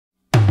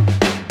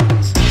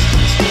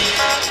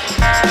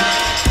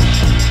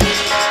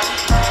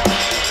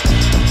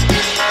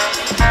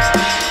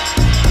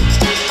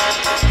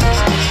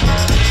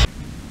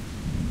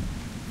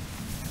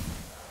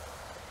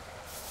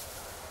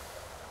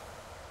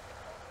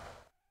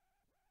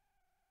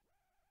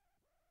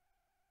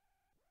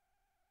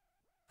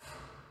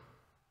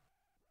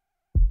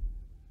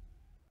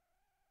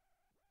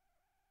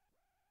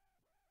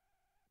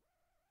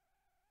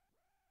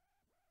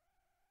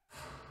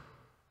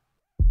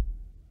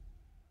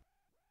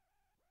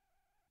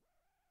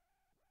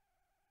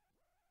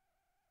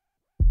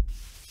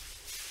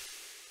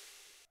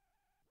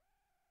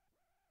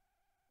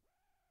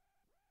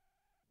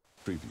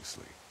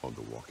Previously on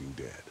The Walking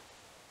Dead.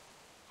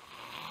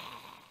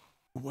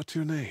 What's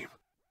your name?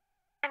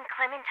 I'm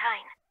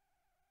Clementine.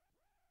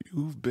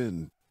 You've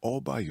been all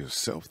by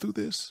yourself through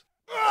this?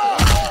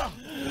 I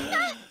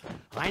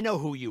know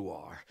who you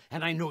are,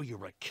 and I know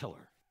you're a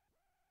killer.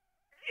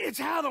 It's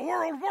how the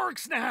world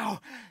works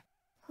now!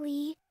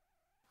 Lee,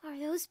 are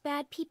those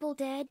bad people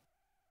dead?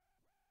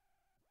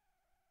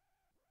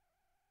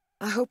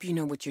 I hope you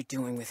know what you're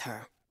doing with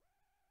her.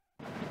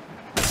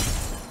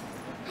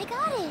 I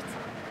got it!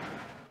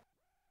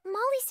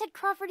 Molly said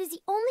Crawford is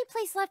the only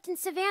place left in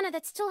Savannah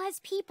that still has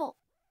people.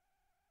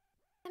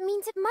 That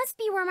means it must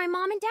be where my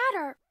mom and dad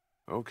are.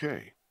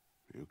 Okay,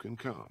 you can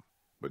come,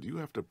 but you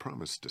have to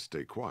promise to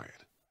stay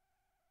quiet.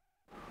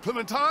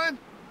 Clementine?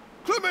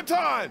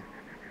 Clementine!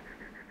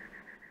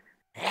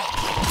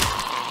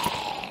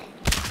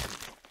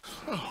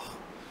 Oh,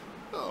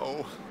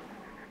 no.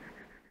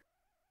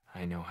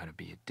 I know how to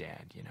be a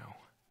dad, you know.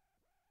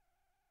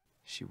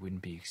 She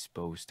wouldn't be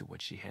exposed to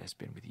what she has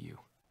been with you.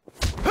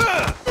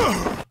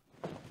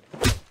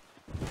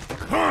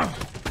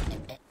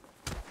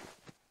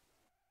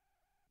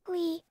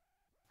 Lee,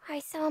 I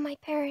saw my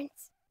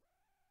parents.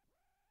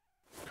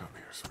 Come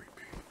here, sweet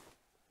pea.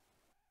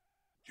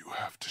 You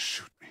have to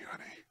shoot me,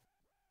 honey.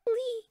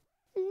 Lee,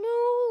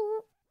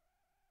 no.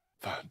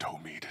 Find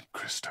Omid and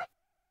Krista.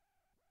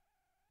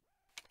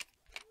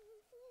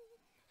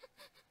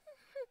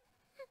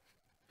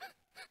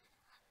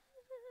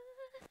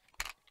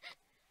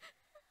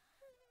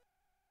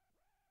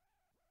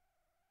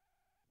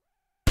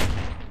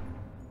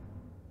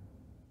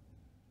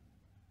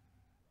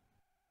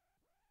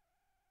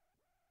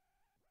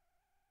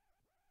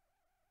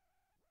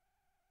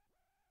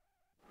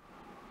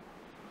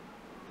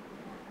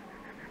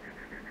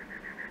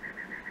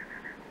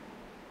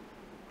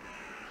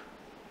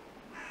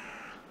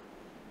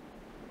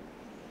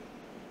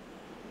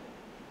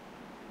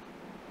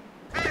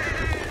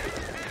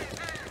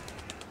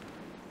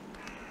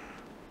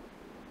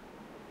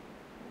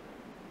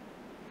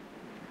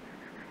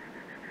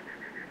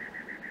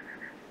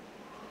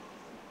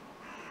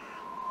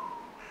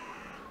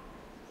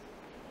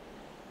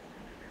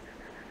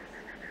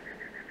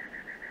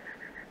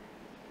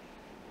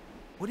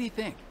 What do you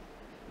think?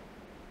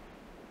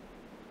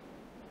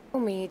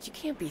 Omid, you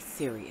can't be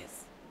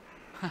serious.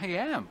 I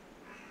am.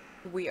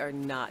 We are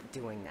not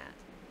doing that.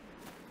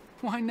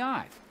 Why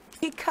not?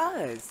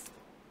 Because.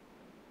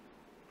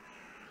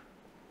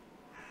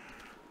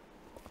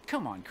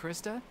 Come on,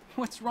 Krista.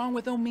 What's wrong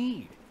with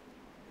Omid?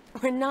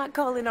 We're not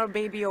calling our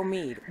baby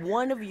Omid.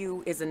 One of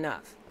you is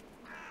enough.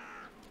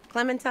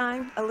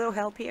 Clementine, a little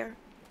help here?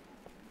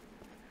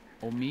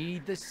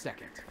 Omid the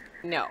second.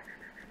 No.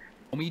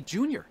 Omid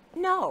Jr.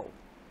 No.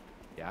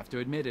 You have to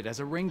admit it has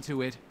a ring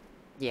to it.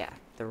 Yeah,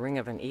 the ring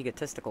of an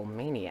egotistical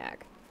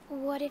maniac.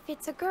 What if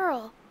it's a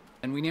girl?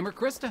 And we name her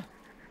Krista.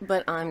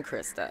 But I'm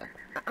Krista.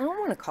 I don't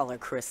want to call her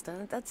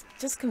Krista. That's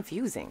just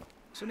confusing.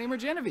 So name her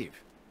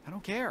Genevieve. I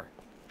don't care.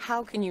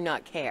 How can you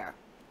not care?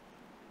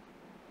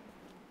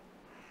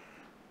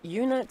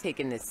 You're not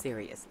taking this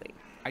seriously.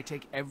 I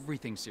take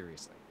everything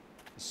seriously.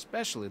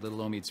 Especially little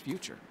Omid's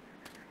future.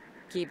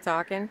 Keep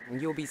talking, and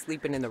you'll be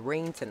sleeping in the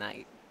rain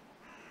tonight.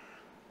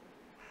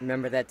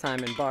 Remember that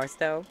time in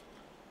Barstow?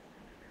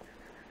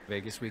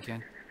 Vegas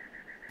weekend?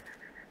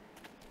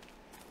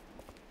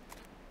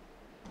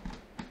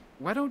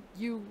 Why don't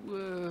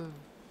you,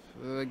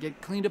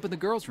 get cleaned up in the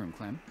girls' room,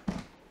 Clem?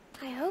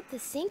 I hope the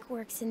sink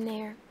works in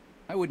there.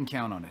 I wouldn't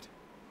count on it.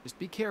 Just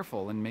be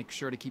careful and make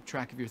sure to keep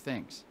track of your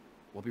things.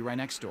 We'll be right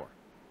next door.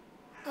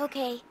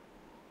 Okay.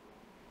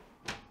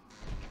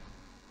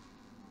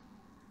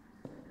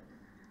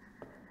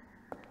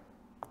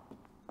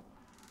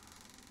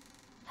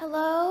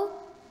 Hello?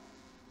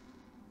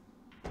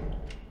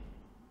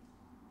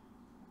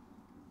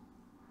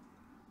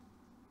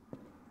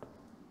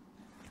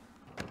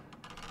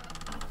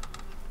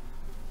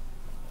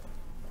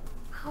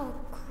 Oh,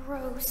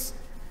 gross.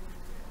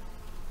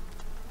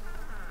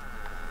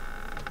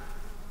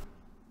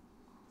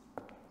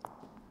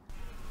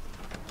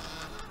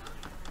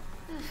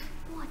 Ugh,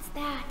 what's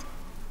that?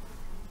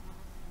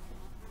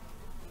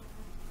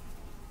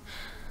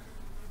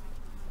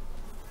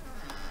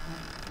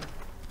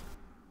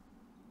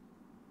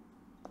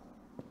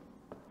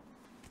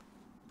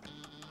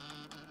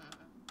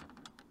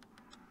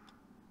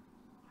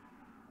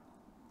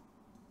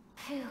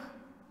 Phew.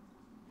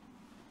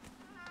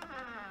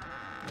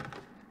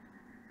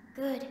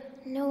 Good,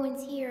 no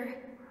one's here.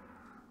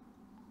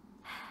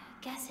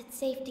 Guess it's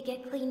safe to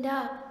get cleaned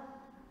up.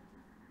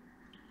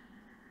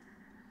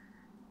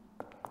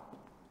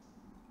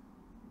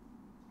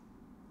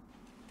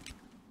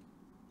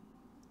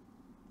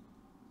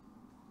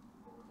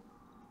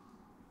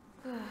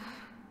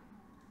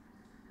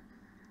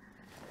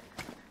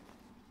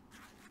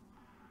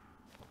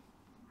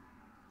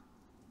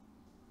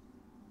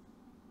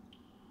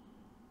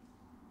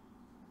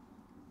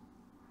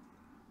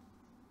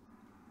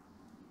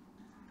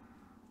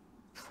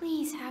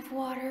 Please have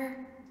water.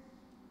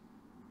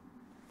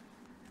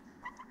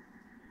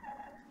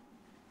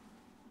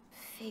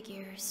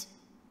 Figures.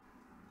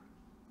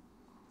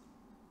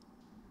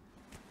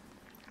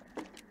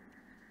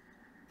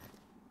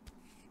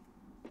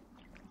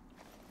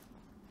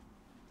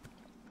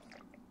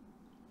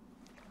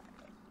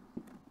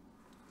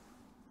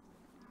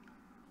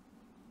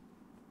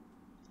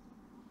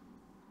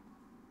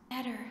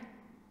 Better.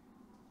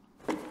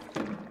 Oh,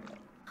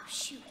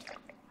 shoot.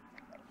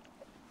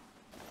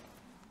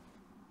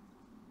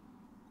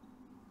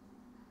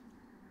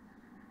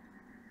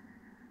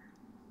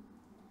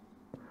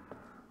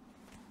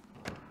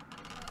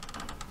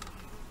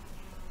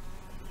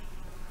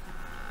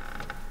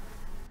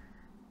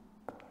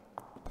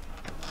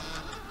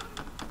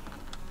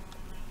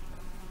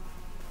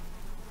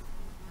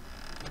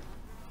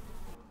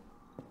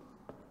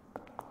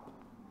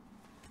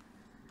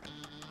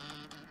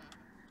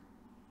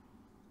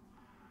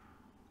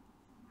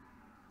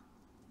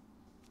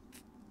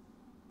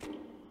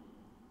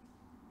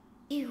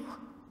 Ew.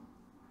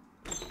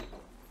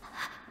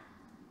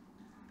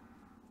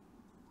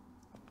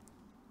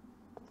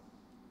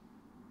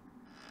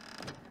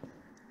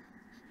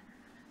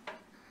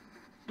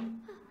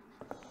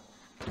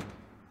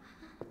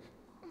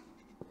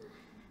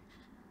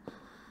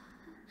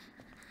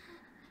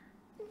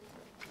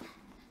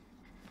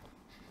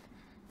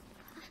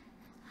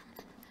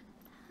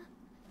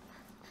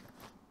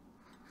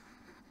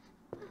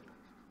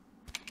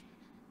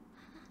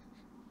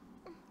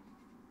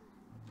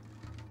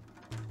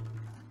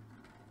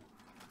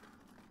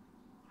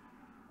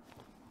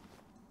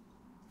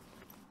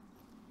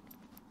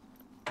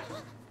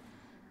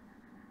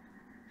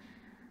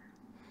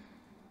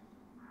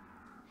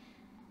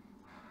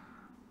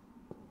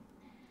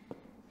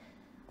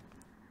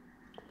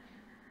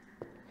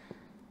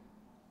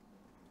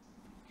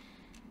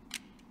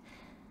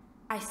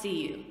 I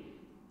see you.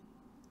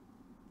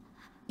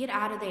 Get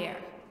out of there.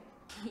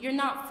 You're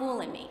not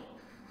fooling me.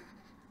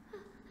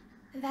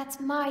 That's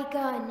my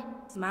gun.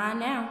 It's mine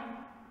now.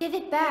 Give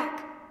it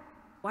back.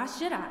 Why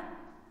should I?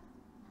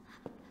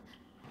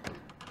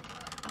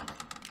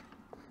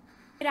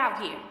 Get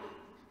out here.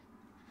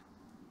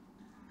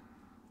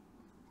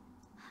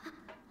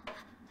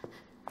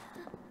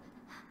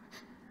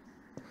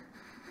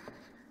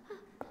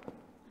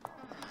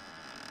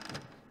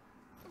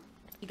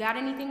 You got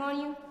anything on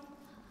you?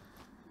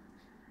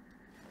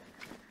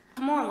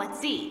 Come on, let's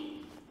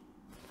see.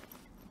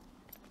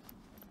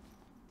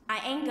 I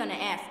ain't gonna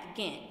ask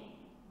again.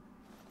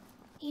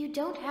 You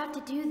don't have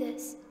to do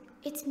this.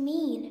 It's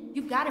mean.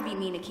 You gotta be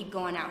mean to keep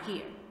going out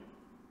here.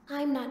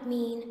 I'm not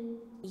mean.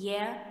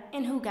 Yeah?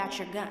 And who got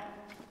your gun?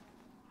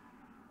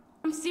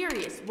 I'm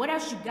serious. What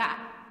else you got?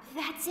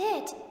 That's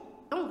it.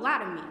 Don't lie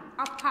to me.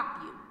 I'll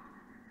pop you.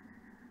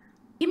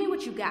 Give me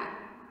what you got.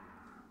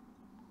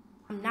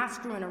 I'm not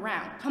screwing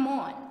around. Come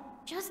on.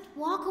 Just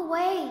walk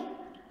away.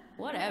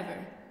 Whatever.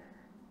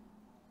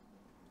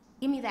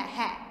 Give me that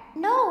hat.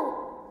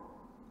 No!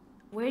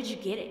 Where'd you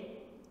get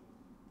it?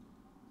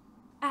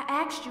 I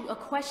asked you a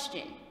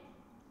question.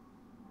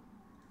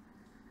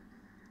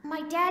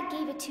 My dad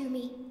gave it to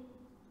me.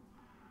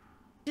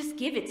 Just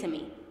give it to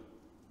me.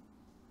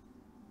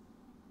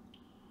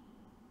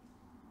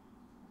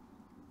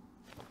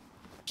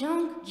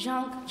 Junk,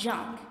 junk,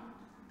 junk.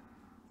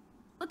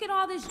 Look at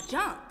all this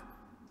junk.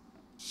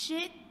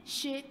 Shit,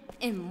 shit,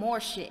 and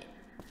more shit.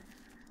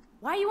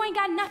 Why you ain't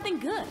got nothing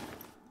good?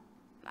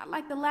 Not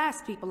like the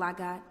last people I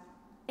got.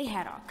 They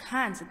had all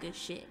kinds of good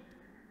shit.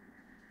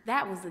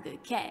 That was a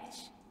good catch.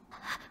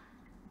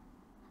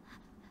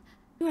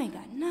 You ain't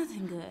got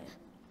nothing good.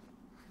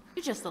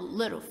 You're just a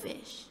little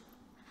fish.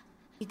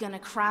 You gonna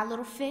cry,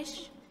 little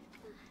fish?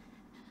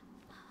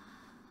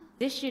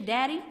 This your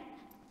daddy?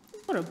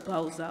 What a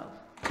bozo.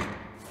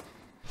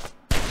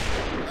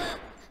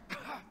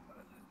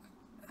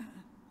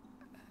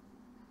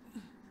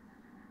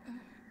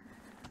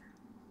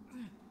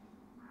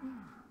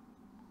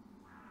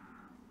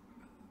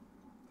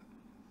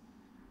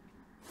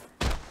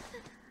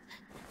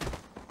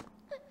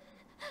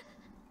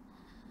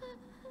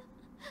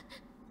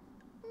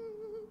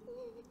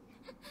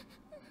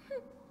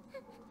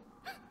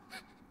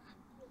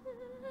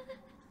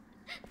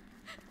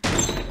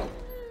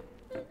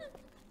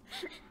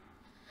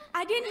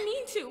 I didn't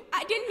mean to.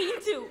 I didn't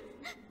mean to.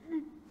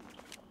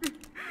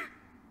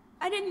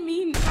 I didn't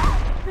mean.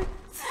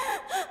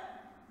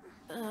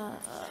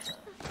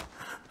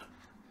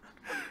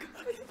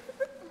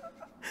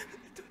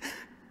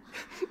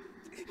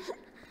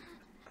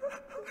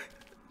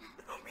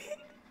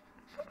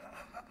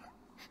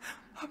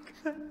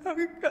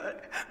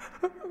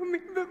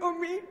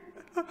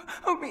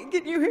 Homie,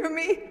 can you hear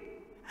me?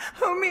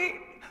 Homie.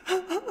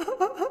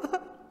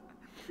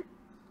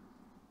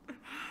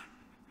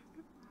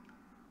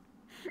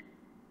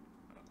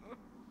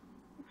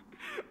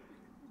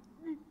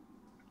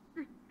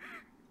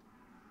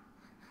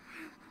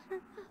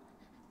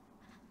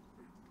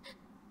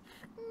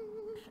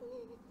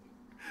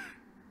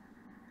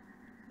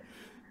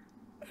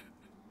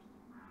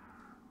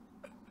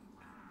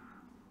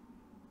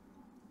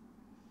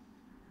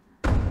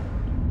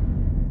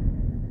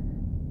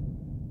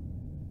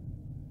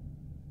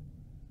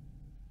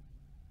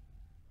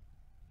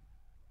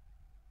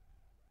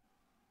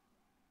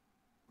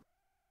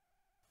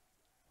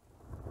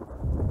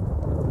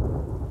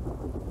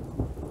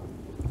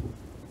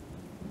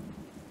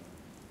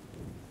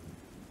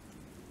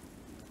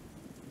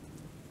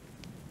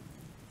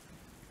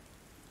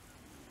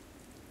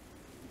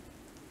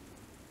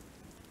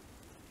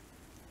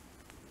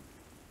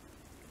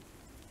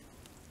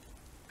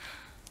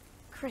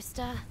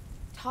 Krista.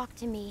 Talk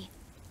to me.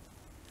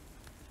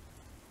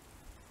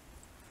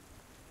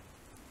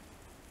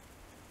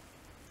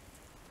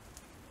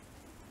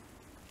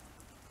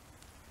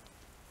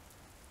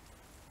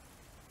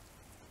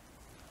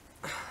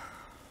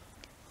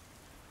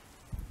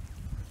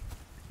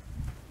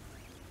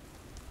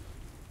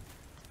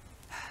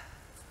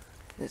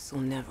 This will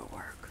never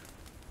work.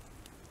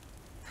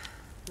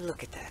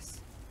 Look at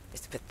this.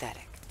 It's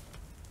pathetic.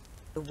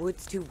 The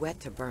wood's too wet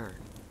to burn.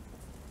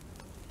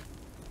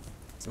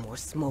 It's more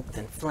smoke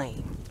than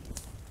flame.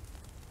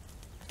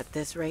 At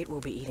this rate,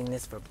 we'll be eating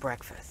this for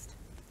breakfast.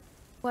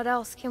 What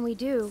else can we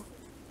do?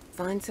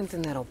 Find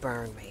something that'll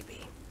burn, maybe.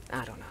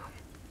 I don't know.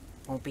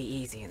 Won't be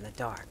easy in the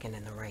dark and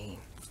in the rain.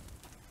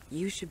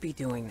 You should be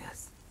doing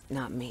this,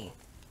 not me.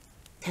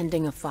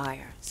 Tending a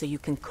fire so you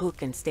can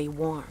cook and stay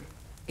warm.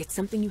 It's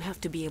something you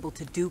have to be able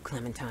to do,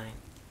 Clementine.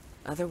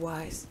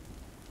 Otherwise...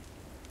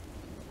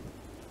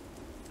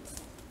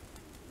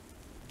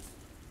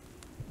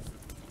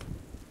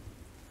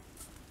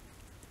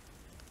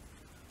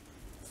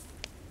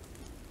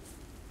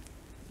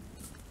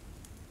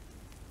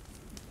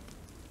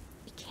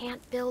 We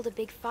can't build a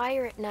big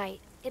fire at night.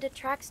 It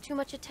attracts too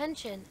much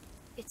attention.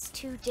 It's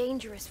too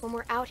dangerous when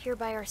we're out here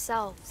by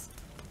ourselves.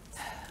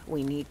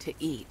 We need to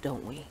eat,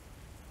 don't we?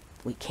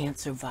 We can't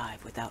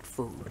survive without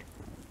food.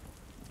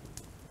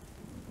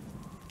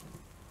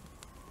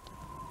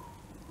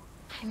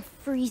 I'm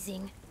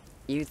freezing.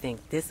 You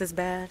think this is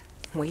bad?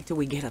 Wait till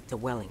we get up to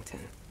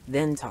Wellington.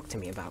 Then talk to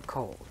me about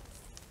cold.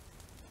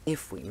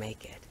 If we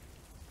make it.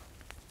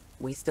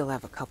 We still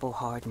have a couple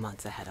hard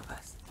months ahead of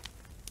us.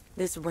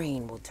 This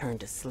rain will turn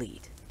to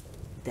sleet,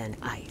 then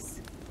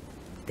ice,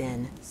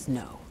 then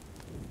snow.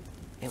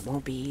 It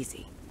won't be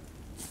easy.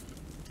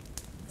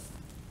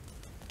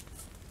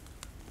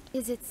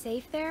 Is it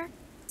safe there?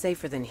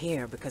 Safer than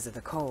here because of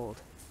the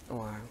cold,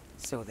 or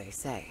so they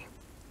say.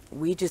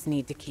 We just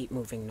need to keep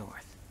moving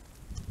north.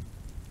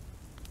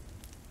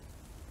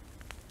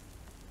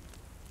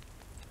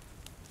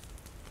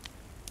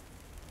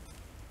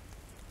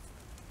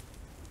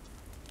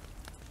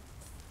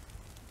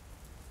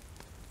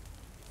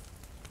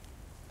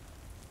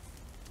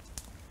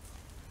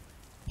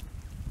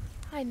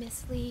 Hi,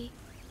 Miss Lee.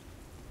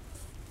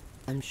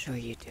 I'm sure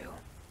you do.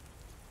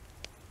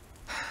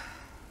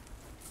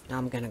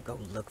 I'm gonna go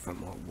look for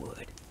more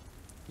wood.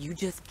 You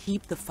just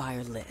keep the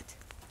fire lit.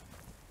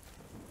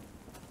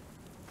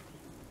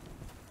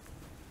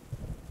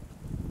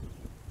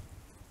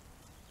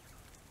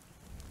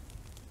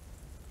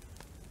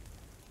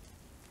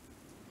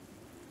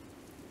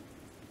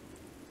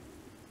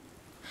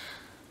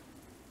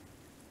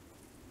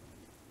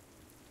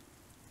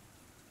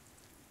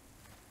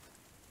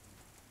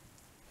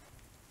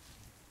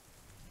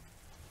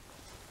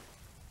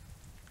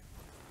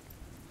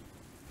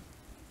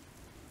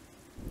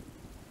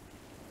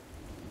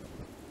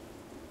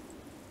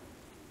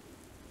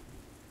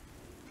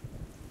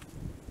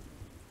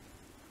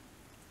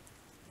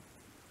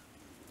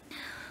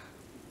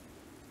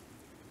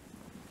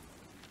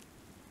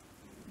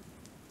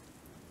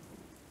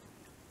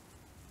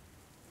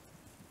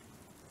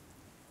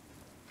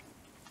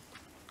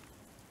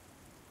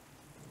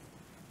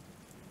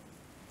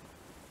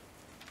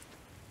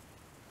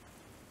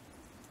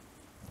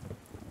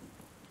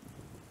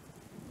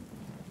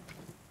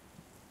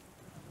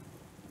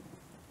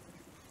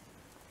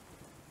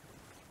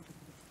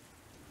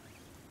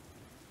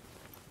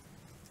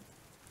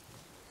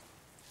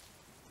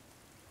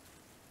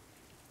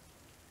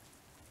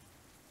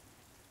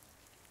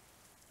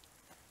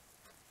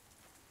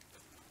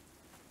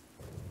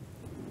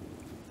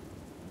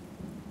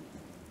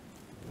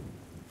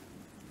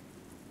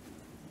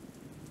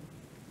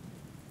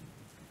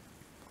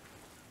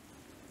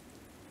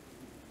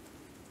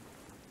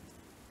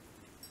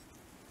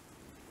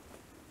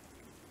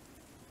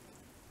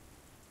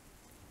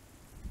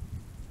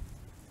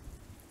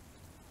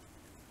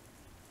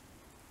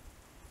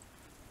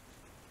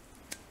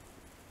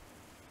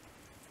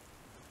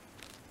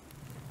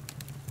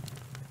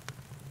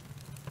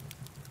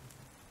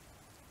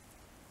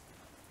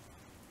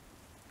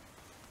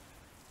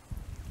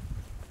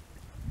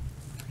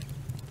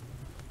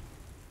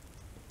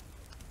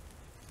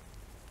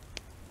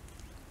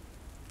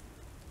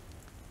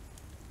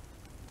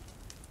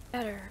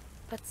 Better,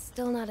 but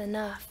still not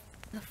enough.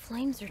 The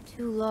flames are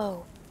too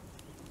low.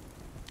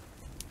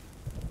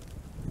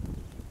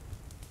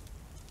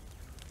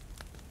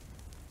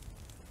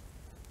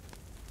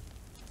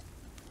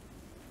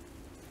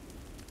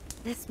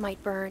 This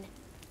might burn.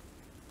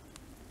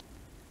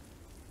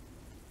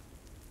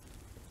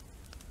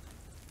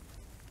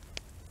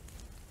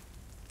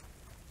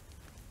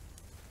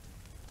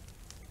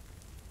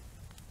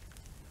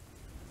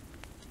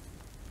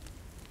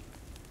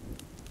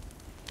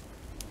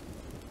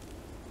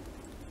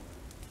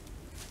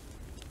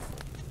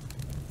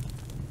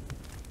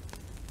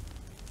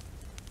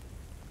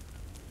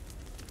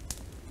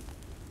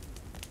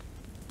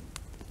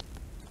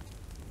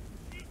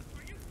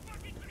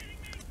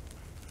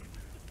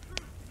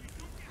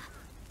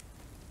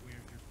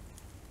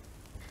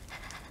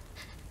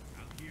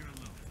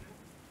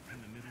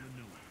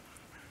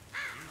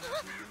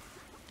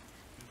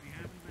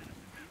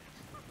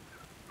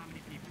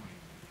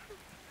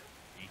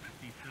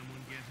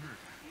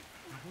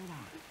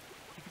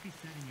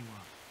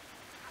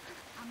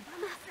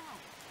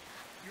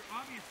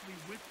 obviously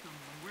with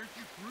someone. Where's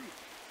your group?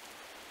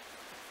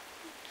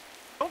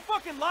 Don't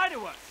fucking lie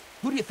to us!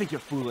 Who do you think you're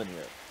fooling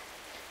here?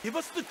 Give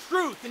us the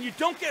truth and you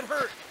don't get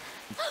hurt!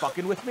 You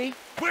fucking with me?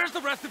 Where's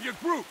the rest of your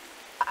group?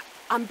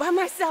 I'm by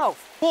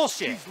myself.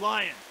 Bullshit! She's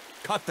lying.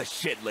 Cut the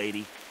shit,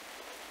 lady.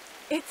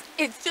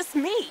 It's just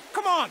me.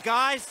 Come on,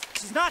 guys!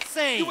 She's not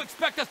sane! You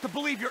expect us to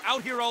believe you're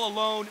out here all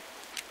alone?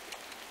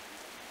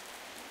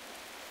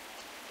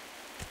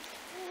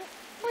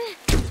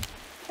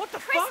 What the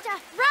fuck? Krista,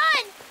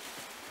 run!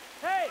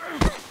 Hey!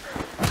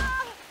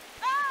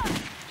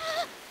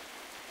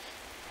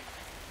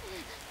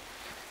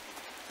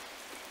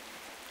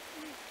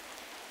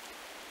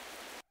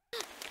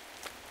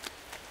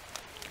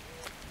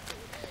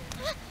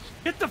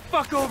 Get the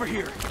fuck over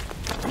here!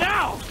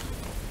 Now!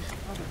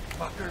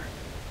 Motherfucker.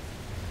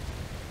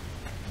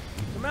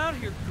 Come out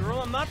here,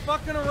 girl. I'm not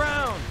fucking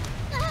around.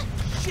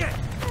 Shit!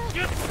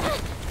 Get the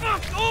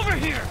fuck over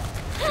here!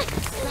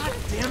 God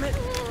damn it!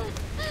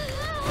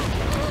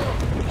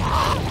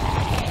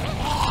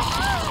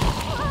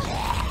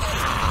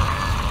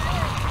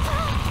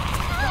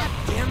 God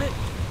damn it!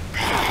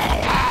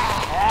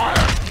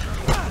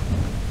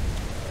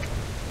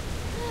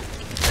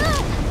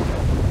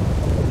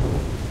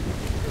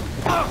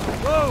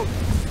 Whoa!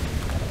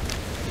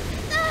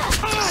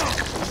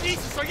 Oh,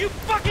 Jesus, are you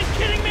fucking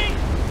kidding me?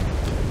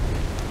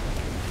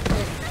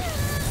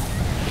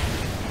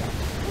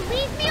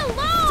 Leave me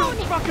alone! Stop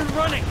fucking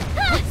running!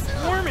 Quit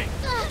squirming!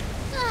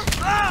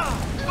 Ah!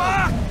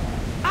 Fuck!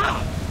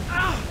 Ah!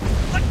 Ah!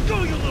 Let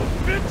go, you little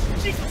bitch!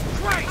 Jesus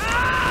Christ!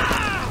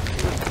 Ah!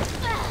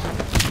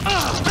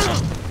 Ah!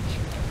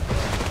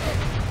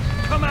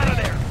 Come out of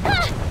there!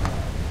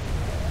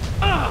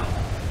 Ah!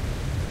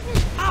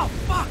 Ow,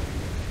 fuck!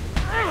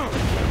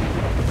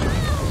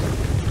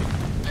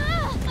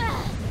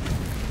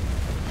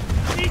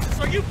 Jesus,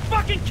 are you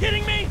fucking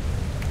kidding me?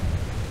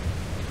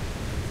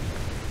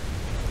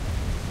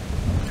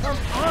 Come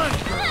on,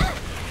 girl!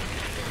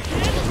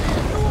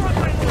 You were on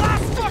my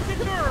last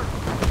fucking nerve!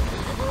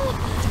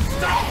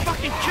 Stop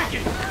fucking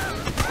kicking!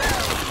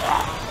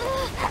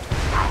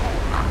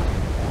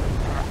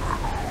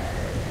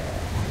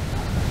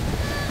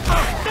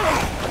 Oh, no!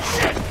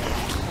 Shit!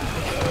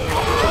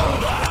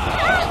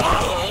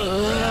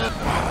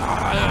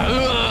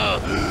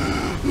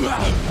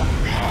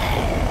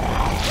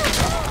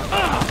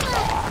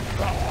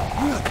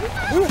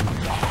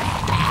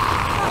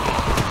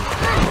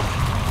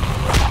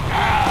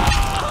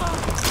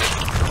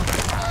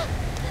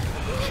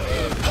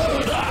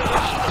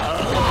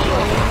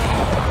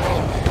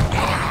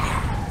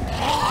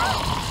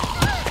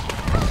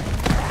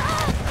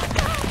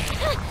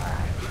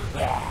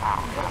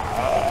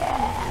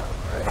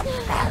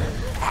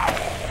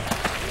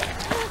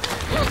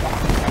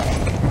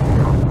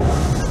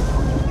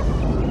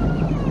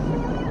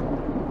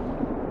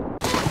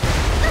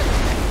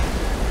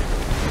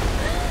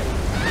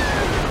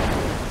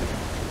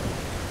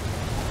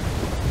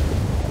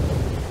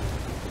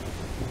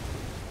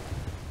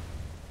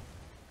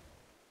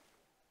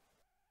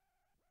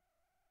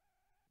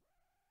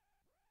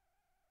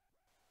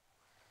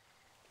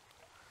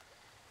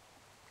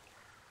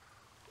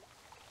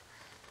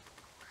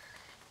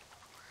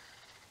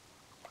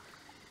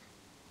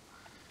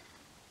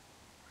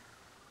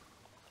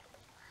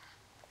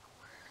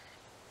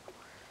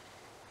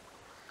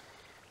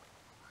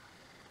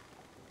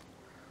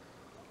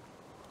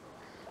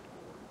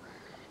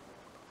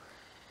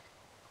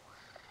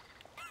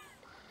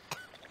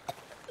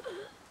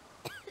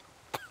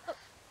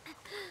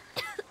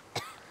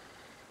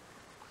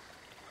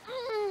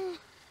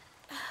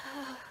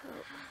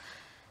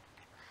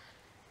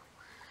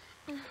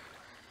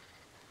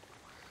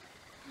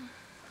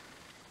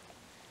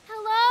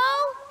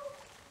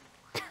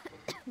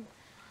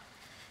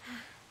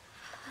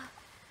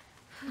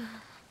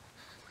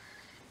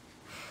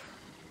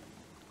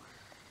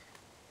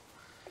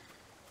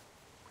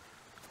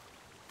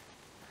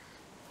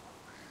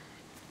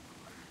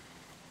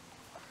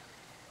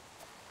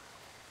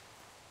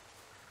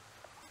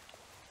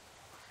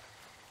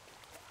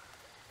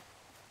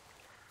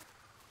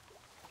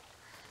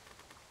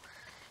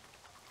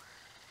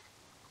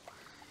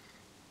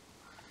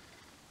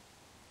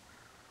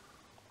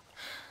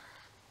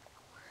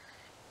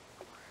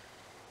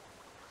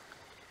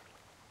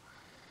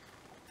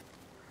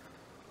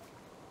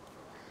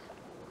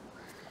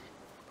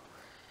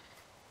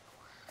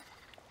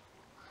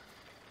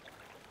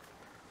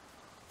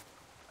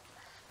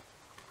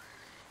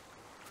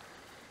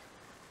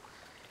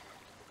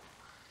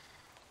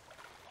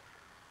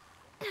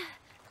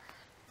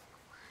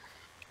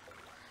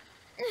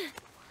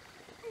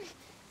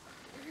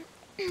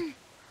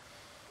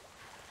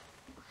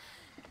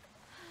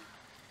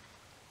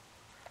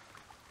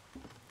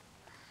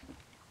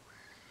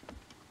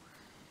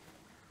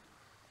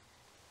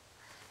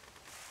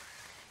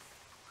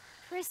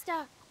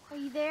 Krista, are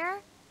you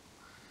there?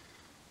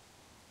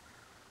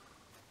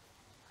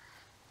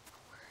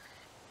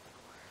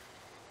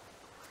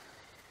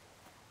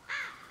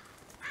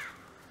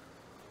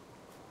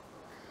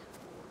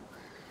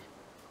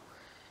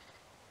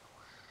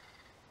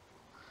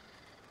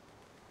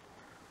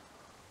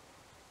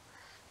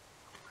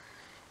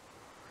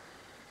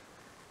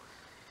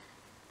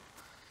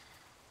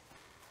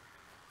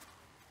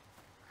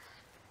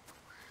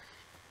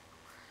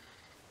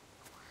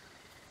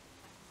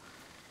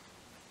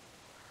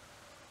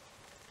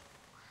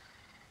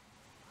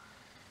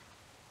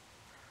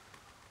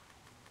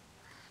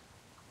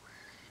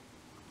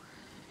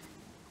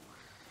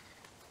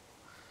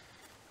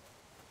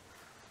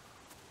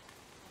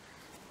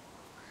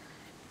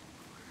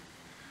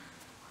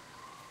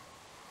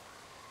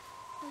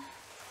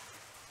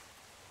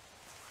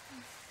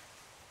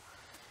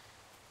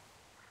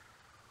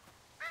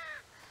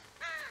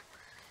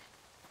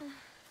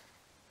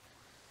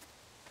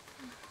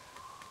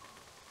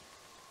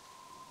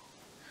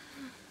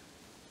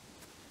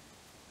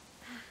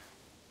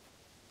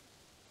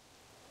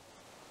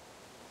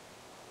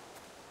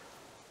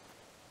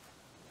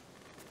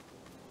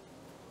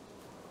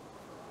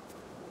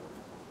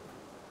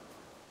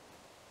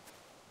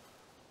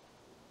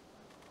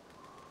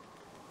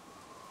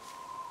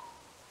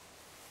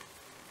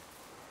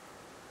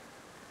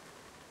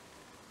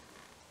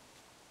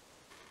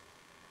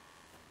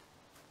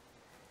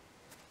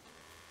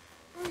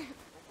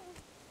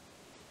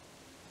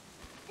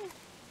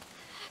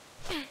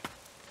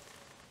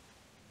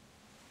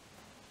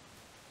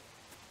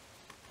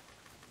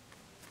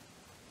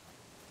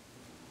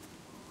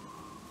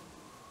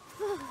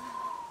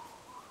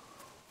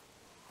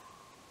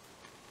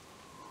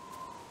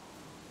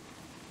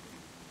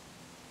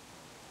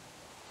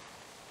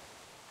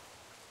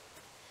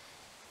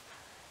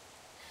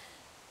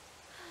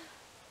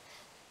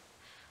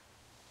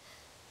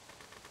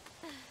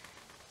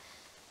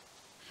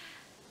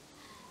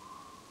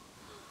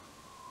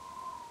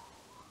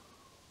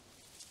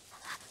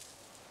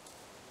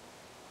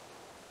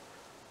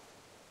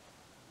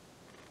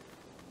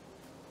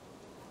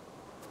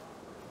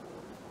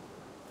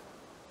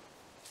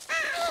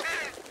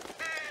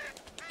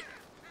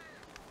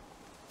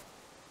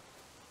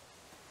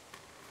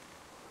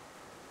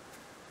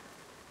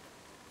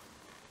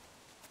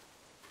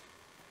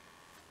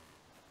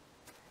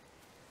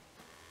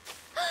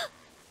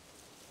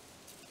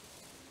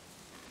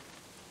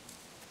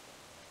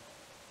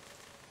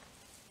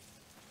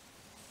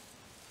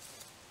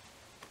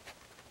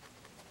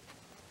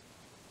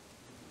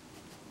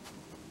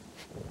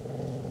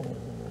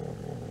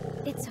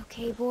 It's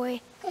okay, boy.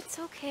 It's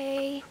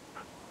okay.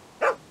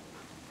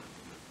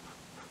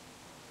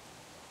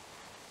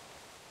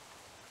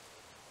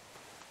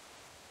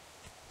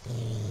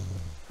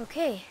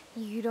 Okay,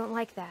 you don't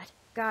like that.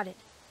 Got it.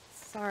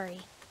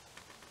 Sorry.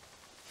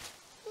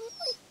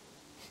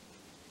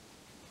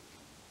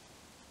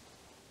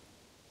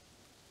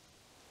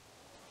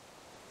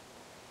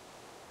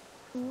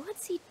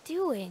 What's he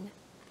doing?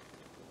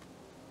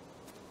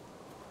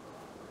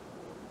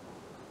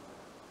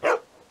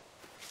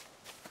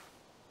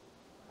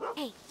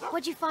 Hey,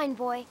 what'd you find,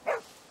 boy?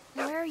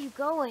 Where are you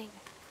going?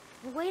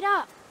 Wait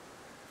up!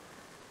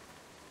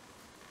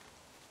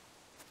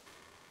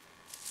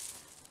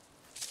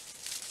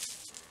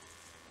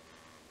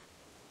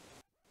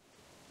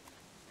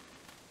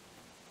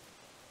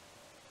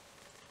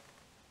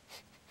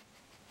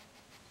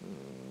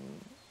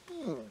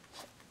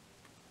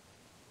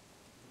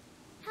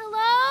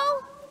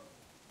 Hello?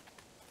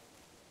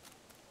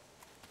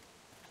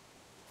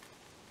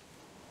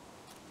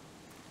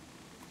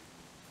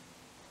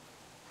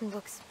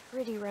 Looks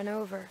pretty run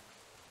over,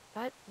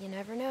 but you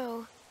never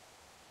know.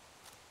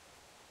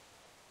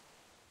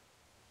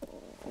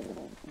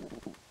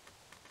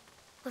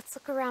 Let's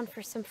look around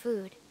for some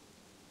food.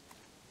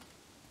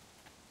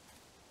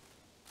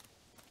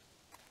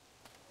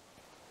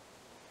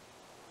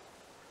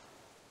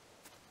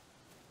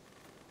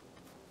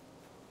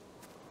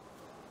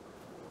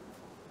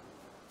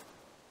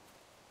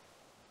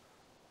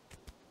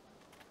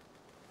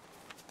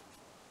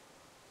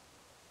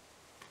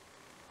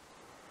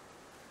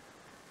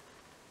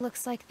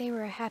 Looks like they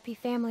were a happy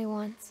family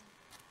once.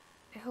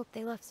 I hope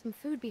they left some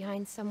food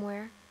behind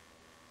somewhere.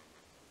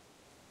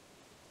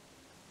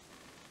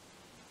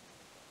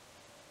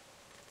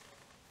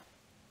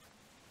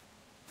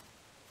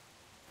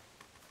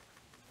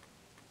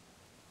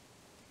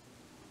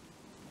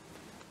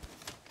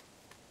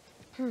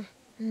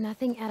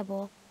 Nothing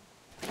edible.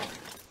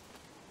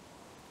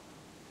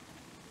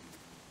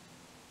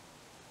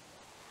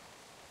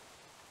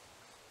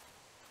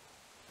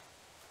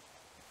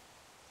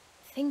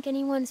 Think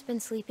anyone's been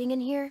sleeping in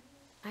here?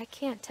 I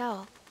can't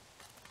tell.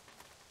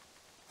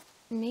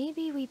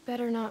 Maybe we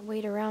better not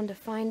wait around to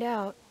find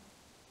out.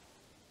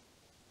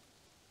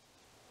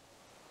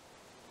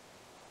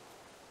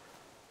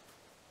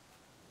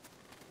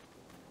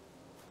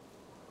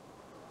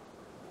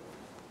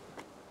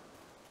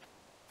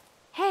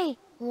 Hey,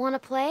 wanna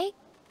play?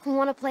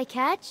 Wanna play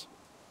catch?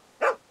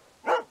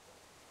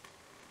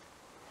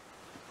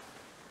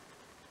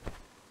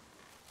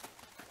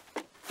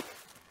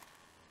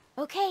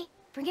 Okay,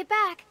 bring it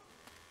back.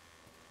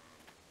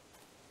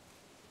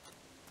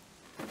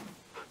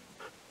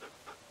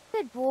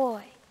 Good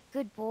boy,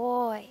 good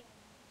boy.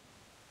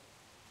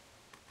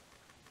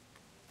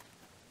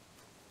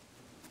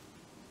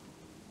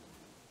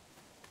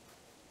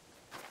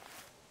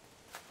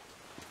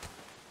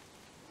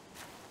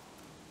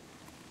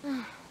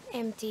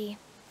 Empty.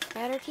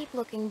 Better keep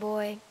looking,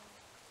 boy.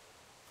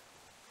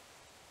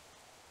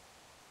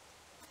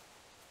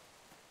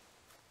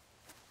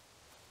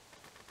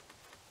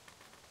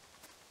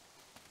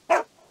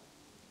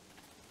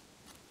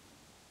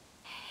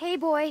 Hey,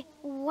 boy,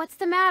 what's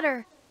the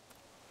matter?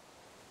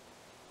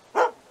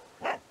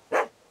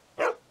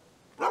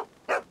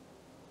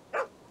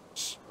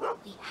 Shh,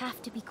 we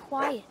have to be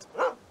quiet.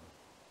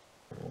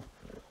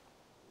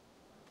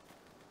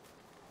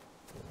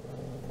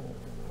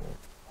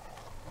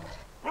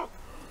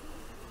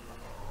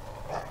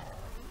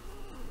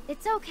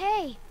 It's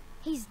okay.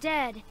 He's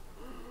dead.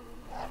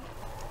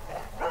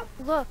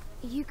 Look,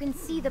 you can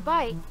see the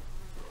bite.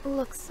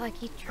 Looks like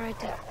he tried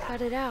to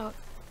cut it out.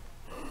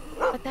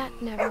 But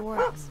that never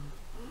works.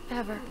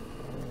 Ever.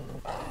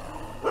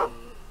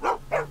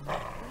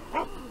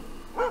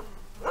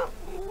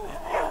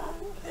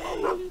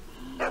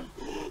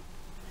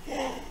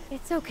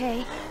 It's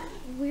okay.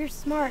 We're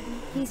smart,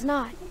 and he's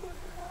not.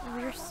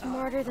 We're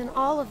smarter than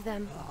all of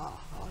them.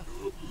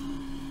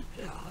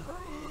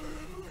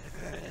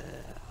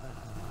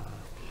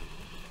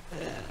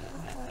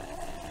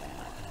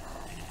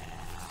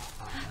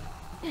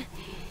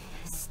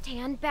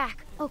 Stand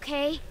back,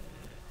 okay?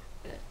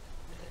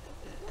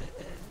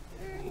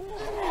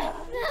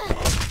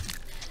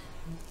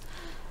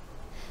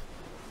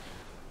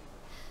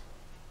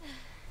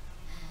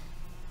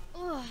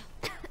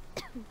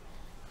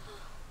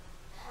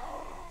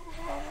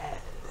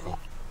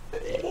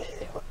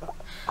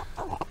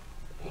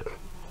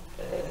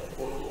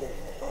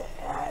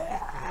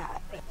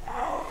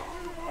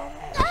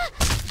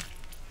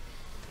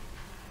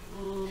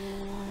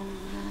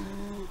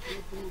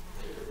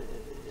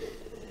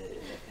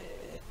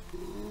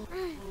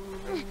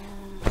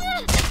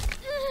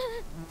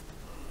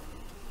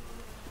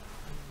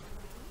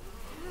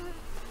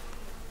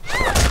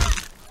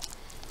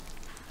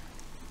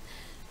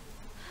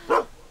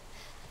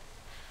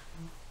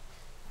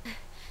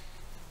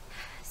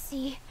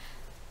 see.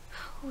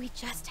 We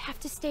just have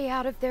to stay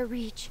out of their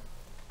reach.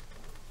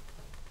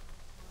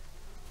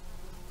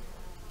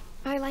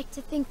 I like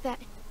to think that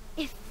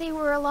if they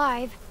were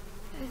alive,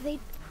 they'd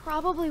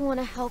probably want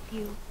to help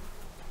you.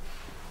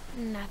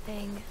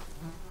 Nothing.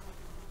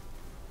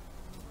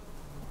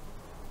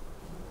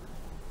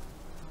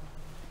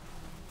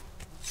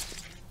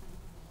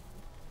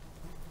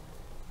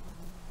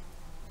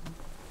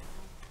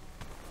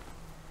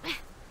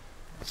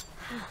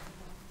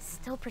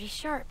 Still pretty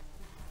sharp.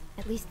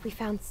 At least we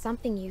found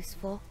something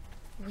useful.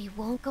 We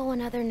won't go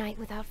another night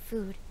without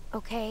food,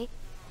 okay?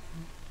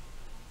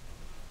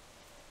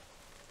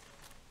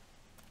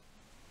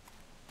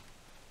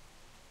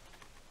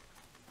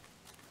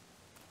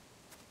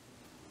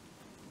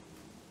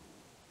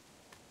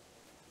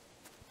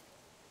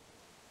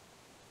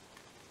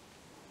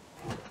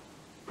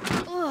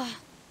 Oh,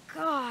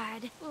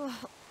 God.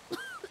 Ugh.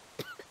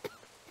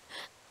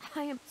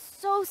 I am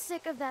so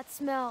sick of that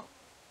smell.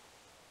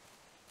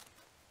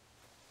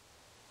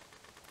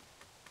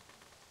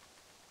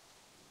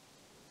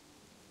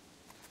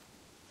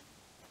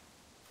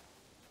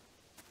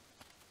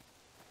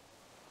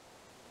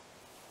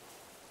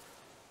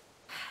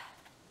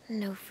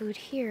 No food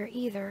here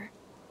either.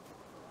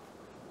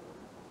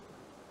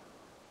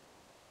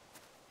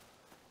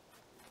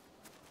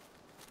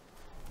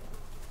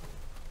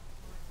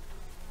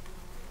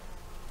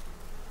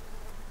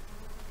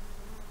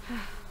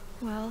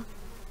 Well,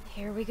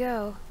 here we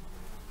go.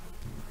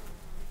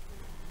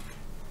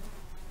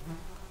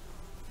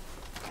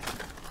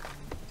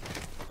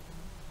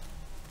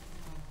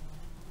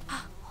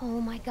 Oh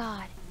my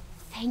God,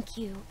 thank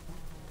you.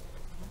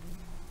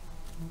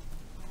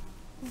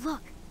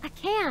 Look, a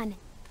can!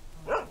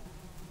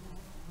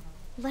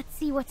 Let's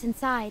see what's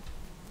inside.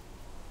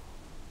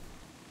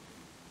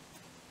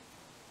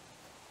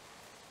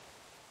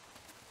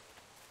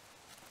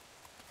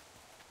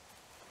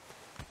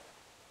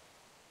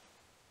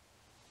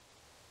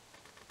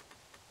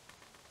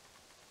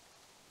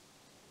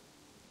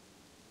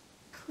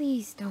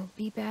 Please don't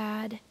be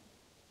bad.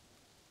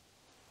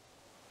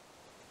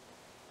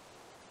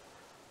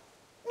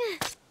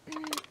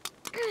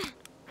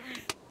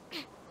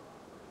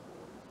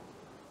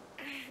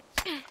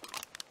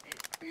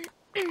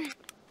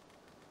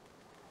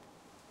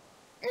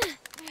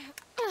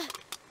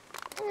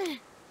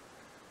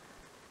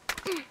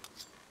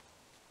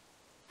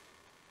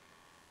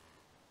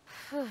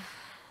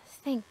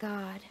 Thank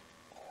God.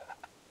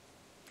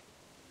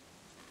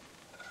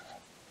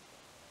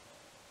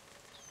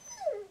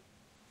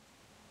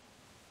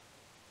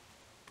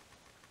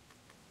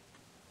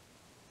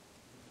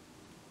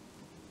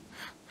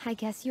 I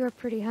guess you're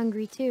pretty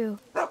hungry too.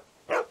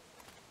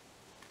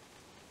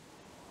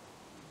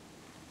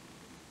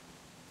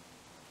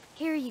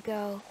 Here you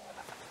go.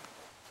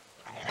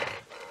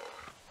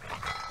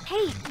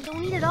 Hey,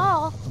 don't eat it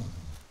all.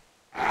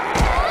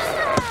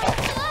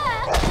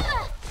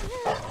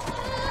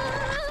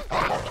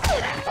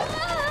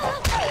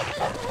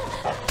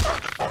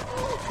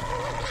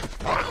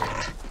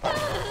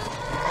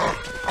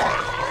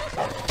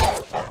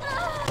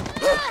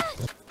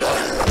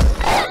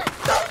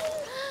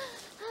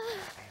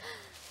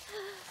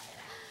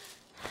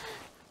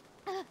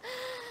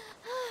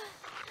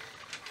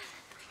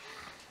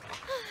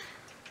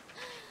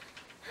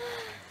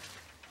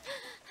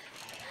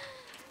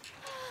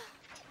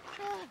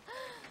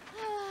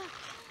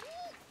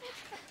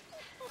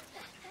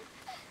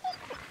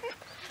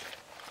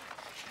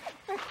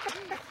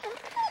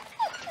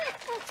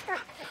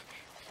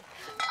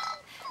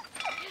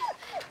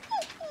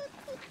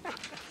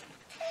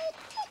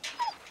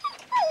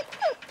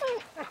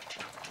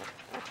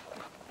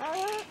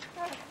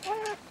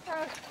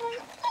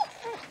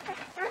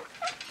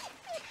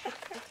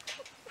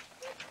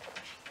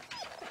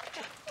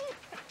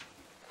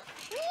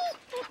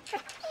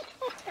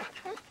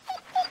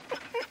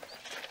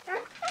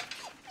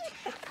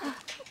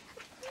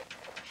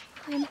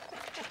 I'm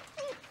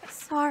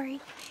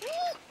sorry.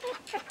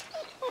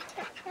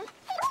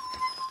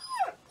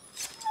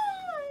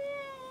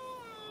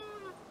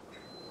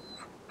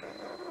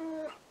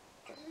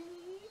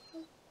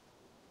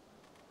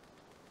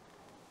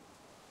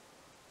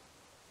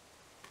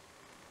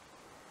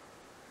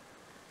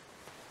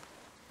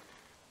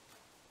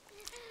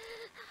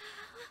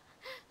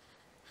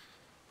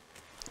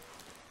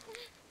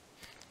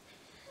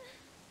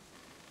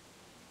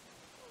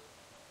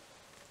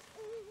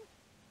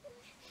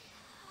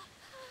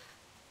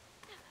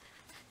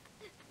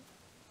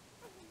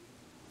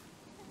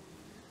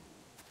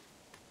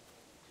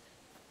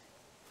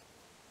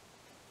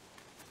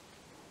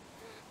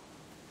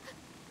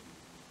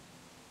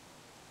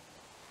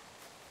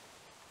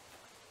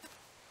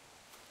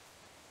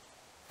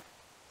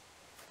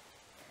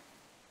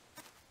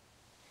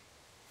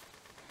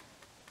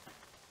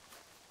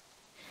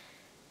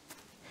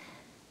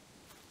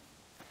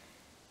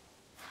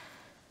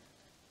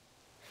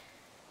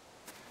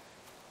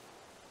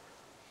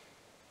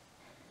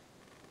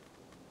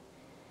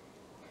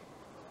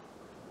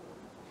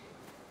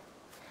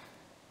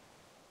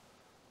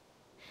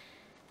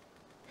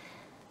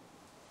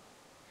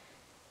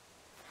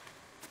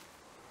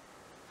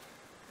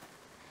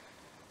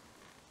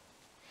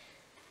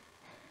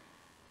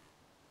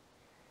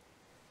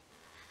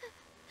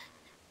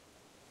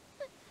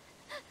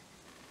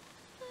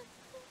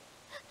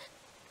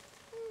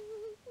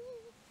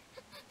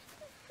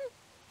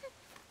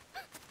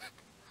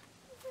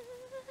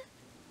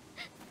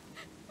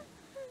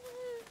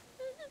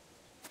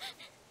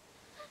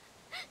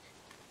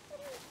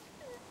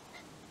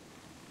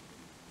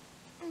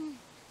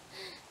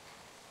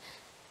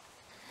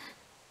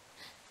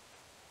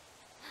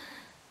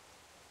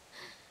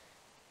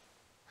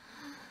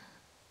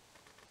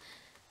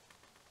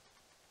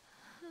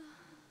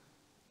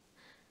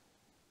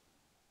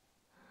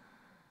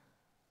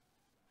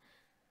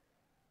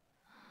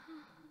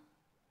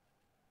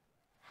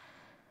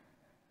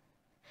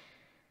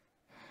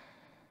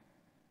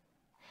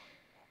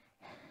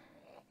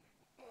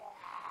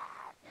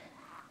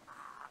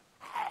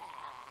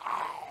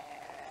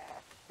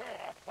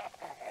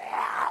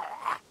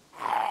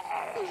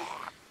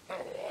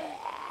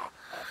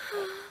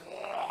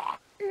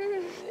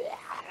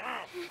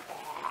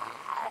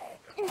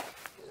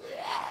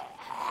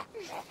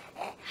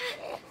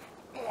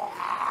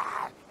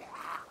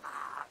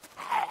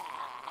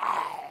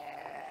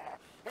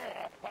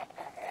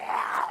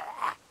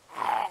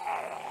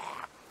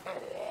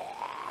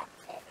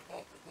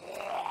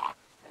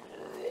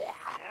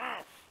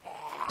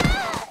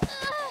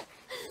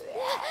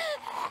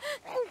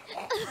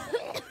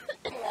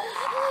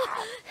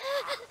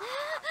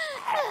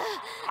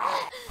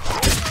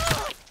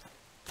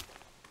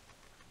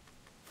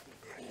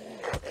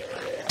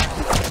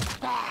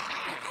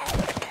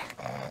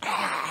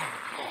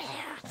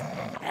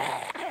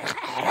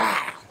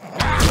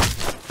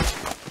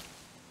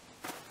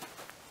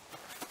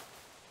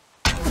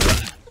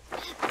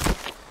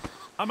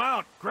 I'm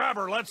out. Grab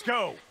her, let's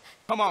go.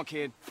 Come on,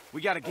 kid.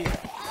 We gotta get.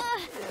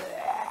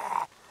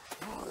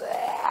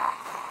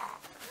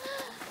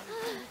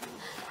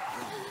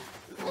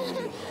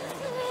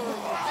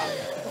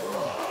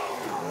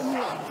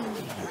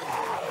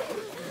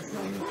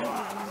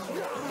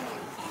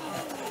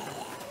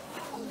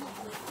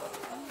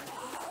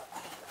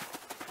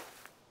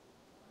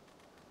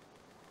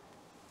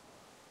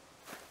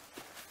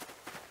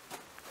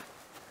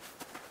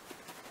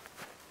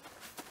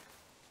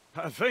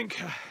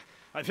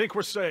 I think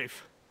we're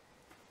safe.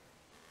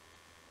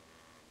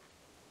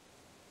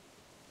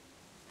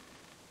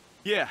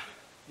 Yeah,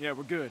 we're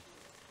good.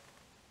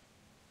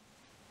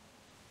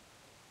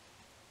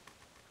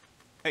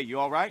 Hey, you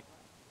all right?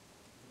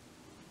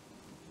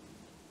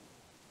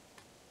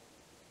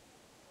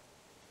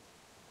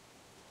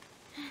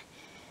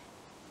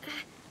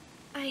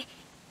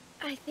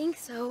 I think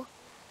so.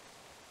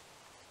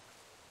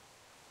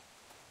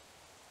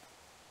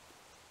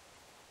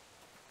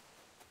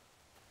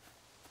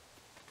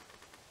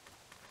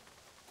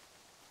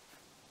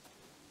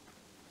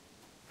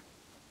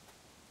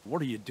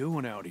 What are you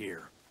doing out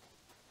here?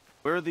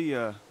 Where are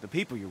the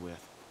people you're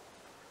with?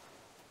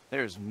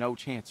 There's no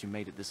chance you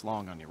made it this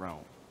long on your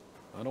own.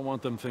 I don't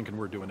want them thinking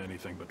we're doing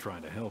anything but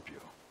trying to help you.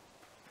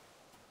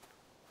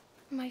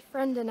 My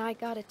friend and I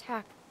got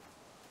attacked.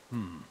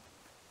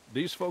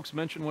 These folks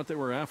mention what they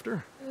were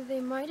after? They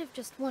might have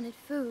just wanted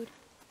food.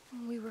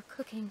 We were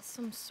cooking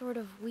some sort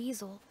of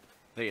weasel.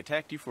 They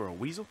attacked you for a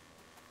weasel?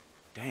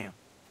 Damn,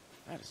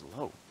 that is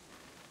low.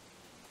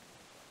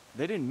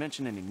 They didn't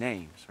mention any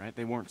names, right?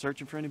 They weren't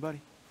searching for anybody?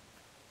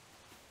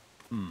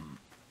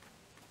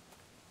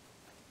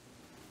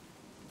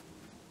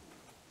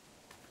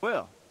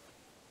 Well,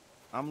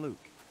 I'm Luke,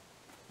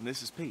 and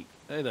this is Pete.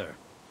 Hey there.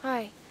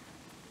 Hi.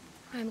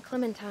 I'm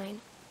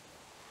Clementine.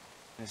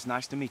 It's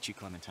nice to meet you,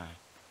 Clementine.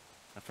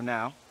 Now, for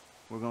now,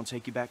 we're gonna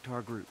take you back to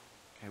our group.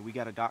 Okay, we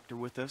got a doctor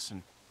with us,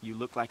 and you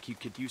look like you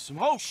could use some—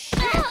 Oh, shit!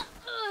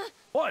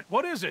 What?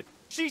 What is it?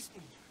 She's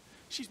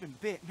been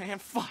bit, man.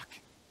 Fuck.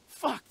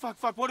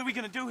 What are we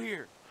gonna do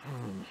here?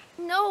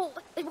 No,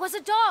 it was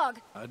a dog.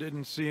 I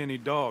didn't see any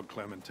dog,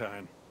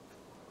 Clementine.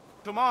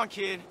 Come on,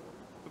 kid.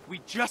 Look, we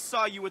just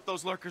saw you with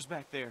those lurkers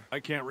back there. I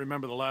can't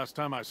remember the last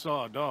time I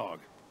saw a dog.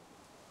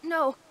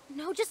 No,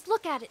 just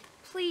look at it,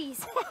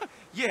 please.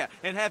 Yeah,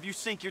 and have you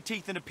sink your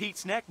teeth into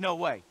Pete's neck? No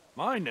way.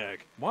 My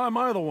neck? Why am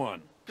I the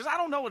one? Because I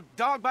don't know a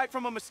dog bite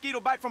from a mosquito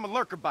bite from a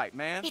lurker bite,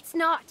 man. It's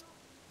not.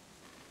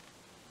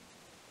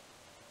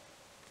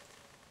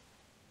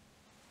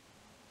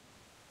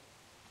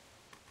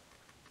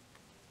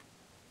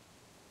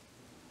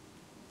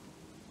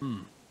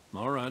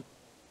 All right.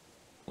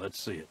 Let's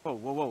see it.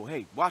 Whoa,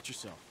 hey, watch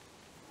yourself.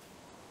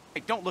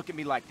 Hey, don't look at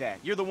me like that.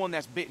 You're the one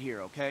that's bit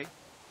here, okay?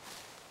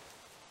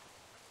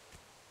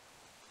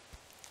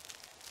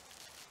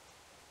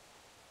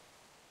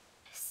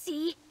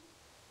 See?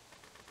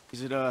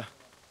 Is it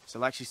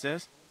like she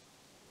says?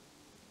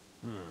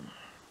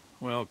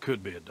 Well,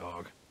 could be a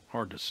dog.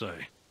 Hard to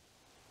say.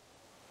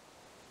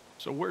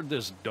 So where'd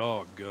this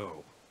dog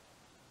go?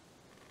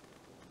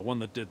 The one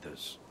that did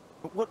this.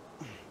 But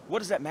what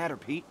does that matter,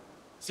 Pete?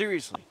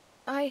 Seriously.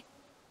 I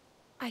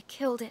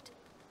killed it.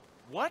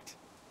 What?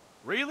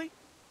 Really?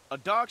 A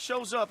dog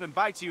shows up and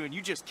bites you and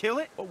you just kill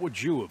it? What would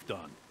you have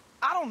done?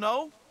 I don't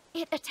know.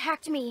 It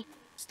attacked me.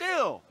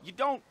 Still, you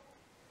don't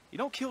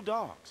kill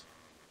dogs.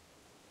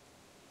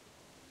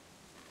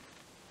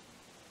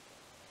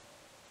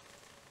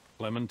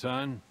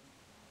 Clementine,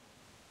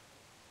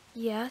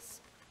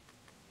 Yes?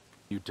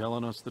 you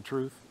telling us the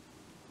truth?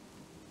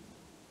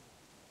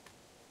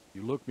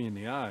 You look me in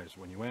the eyes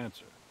when you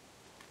answer.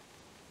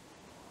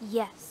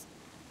 Yes.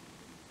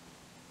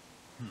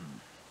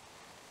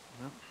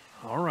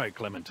 All right,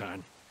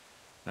 Clementine.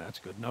 That's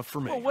good enough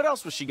for me. Well, what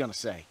else was she gonna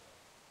say?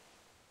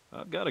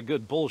 I've got a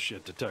good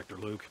bullshit detector,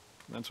 Luke.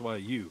 That's why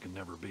you can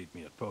never beat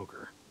me at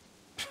poker.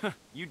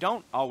 You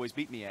don't always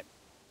beat me at...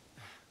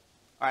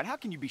 All right, how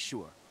can you be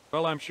sure?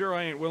 Well, I'm sure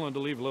I ain't willing to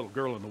leave a little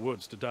girl in the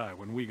woods to die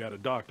when we got a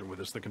doctor with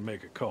us that can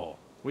make a call.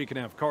 We can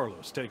have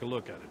Carlos take a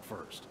look at it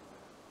first.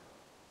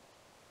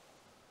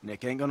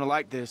 Nick ain't gonna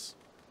like this.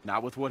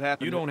 Not with what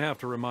happened. You don't have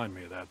to remind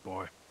me of that,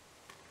 boy.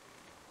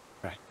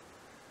 Right.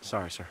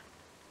 Sorry, sir.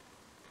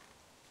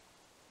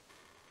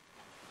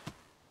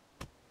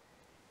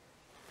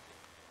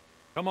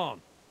 Come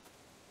on.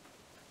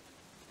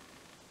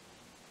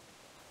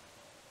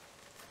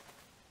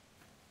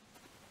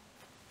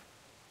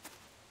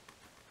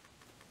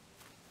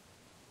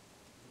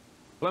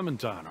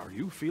 Clementine, are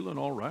you feeling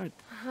all right?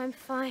 I'm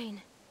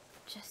fine.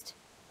 Just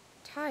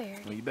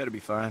tired. Well, you better be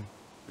fine,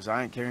 because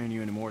I ain't carrying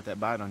you anymore with that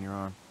bite on your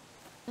arm.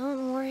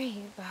 Don't worry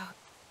about...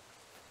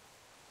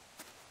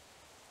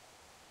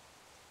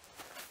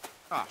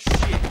 Ah,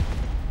 shit!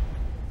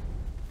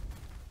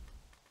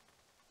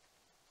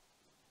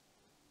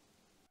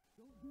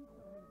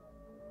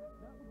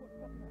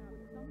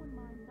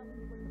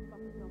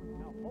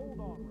 Now hold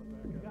on,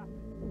 Rebecca.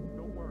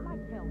 Don't worry.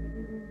 Like hell we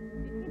do.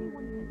 Did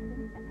anyone even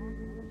think to ask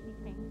where she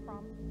came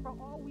from? For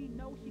all we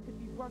know, she could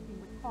be working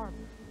with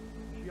Carver.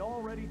 She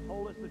already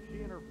told us that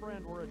she and her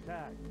friend were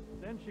attacked.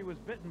 Then she was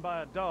bitten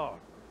by a dog.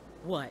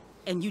 What?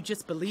 And you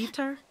just believed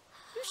her?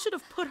 You should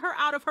have put her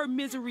out of her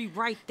misery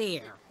right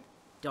there.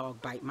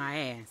 Dog bite my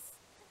ass.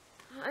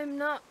 I'm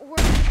not worried.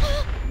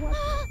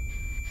 What?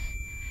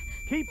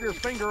 Keep your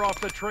finger off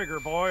the trigger,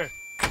 boy.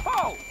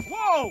 Oh!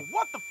 Whoa!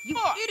 What the You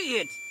fuck?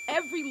 idiot!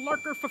 Every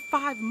lurker for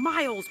 5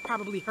 miles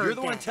probably heard You're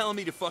the that. one telling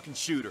me to fucking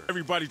shoot her.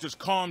 Everybody just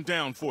calm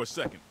down for a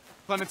second.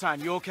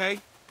 Clementine, you okay?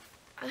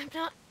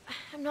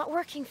 I'm not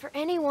working for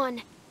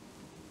anyone.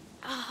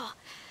 Oh,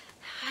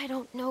 I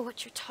don't know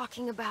what you're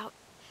talking about.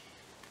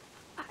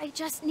 I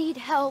just need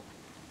help.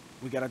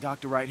 We got a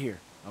doctor right here,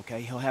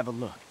 okay? He'll have a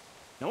look.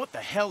 Now what the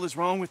hell is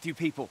wrong with you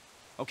people?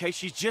 Okay,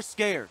 she's just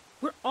scared.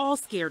 We're all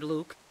scared,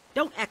 Luke.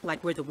 Don't act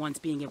like we're the ones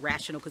being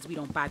irrational because we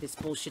don't buy this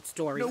bullshit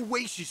story. No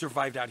way she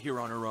survived out here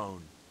on her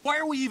own. Why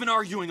are we even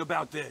arguing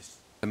about this?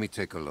 Let me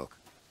take a look.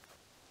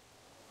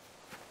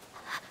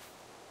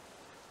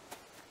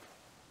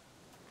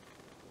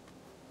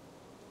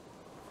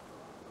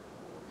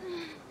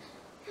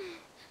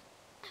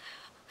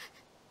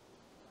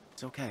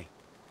 It's okay.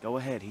 Go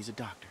ahead, he's a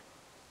doctor.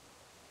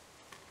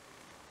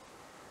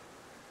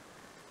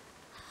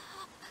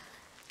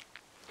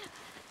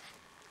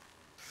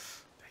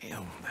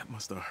 Damn, that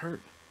must have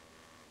hurt.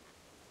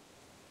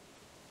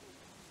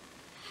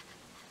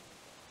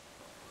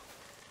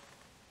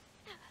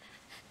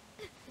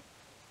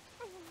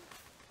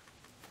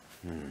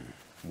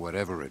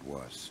 Whatever it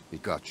was,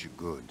 it got you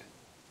good.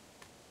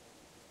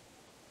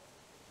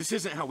 This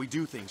isn't how we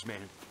do things, man.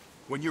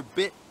 When you're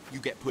bit, you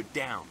get put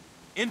down.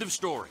 End of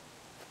story.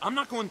 I'm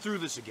not going through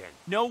this again.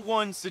 No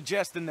one's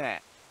suggesting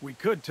that. We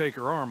could take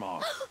her arm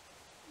off.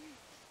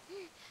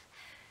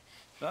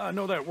 I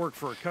know that worked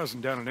for a cousin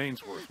down in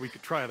Ainsworth. We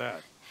could try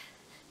that.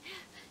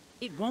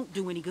 It won't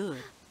do any good.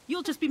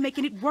 You'll just be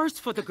making it worse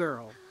for the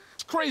girl.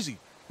 It's crazy.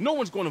 No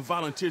one's going to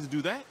volunteer to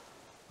do that.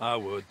 I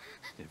would,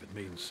 if it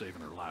means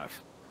saving her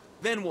life.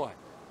 Then what?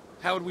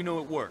 How would we know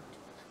it worked?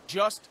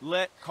 Just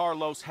let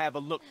Carlos have a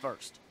look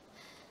first.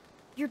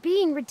 You're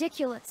being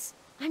ridiculous.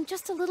 I'm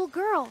just a little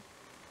girl.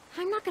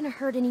 I'm not gonna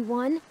hurt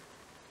anyone.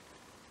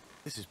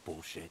 This is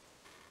bullshit.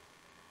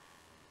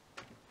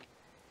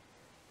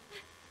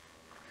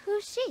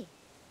 Who's she?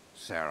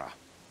 Sarah,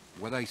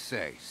 what I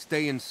say,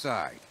 stay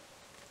inside.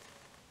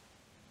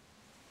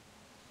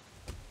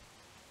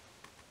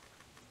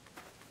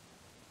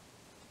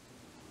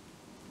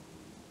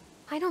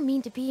 I don't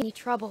mean to be any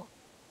trouble.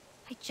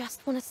 I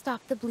just want to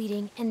stop the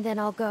bleeding, and then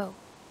I'll go.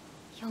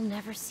 You'll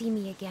never see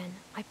me again,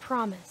 I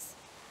promise.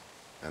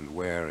 And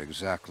where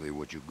exactly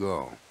would you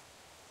go?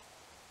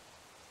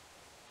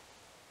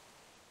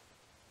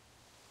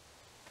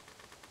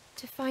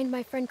 To find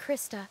my friend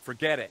Krista.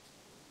 Forget it.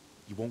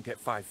 You won't get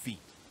 5 feet.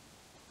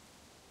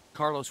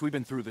 Carlos, we've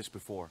been through this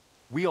before.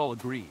 We all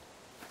agreed.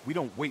 We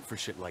don't wait for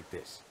shit like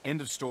this. End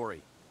of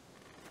story.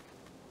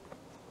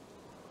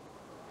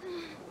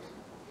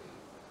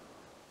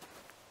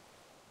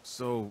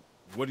 So,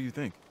 what do you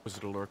think? Was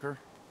it a lurker?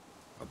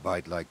 A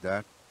bite like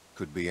that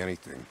could be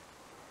anything.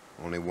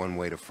 Only one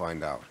way to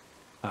find out.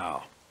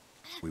 How?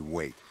 We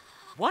wait.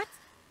 What?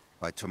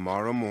 By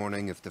tomorrow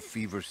morning, if the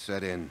fever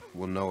set in,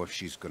 we'll know if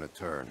she's gonna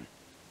turn.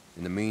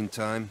 In the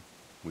meantime,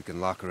 we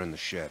can lock her in the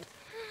shed.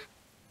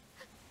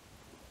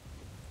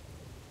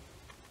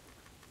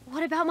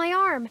 What about my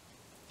arm?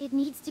 It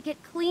needs to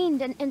get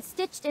cleaned and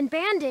stitched and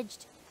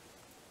bandaged.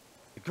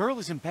 The girl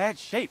is in bad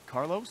shape,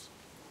 Carlos.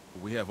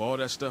 We have all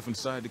that stuff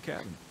inside the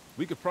cabin.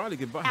 We could probably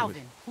get by with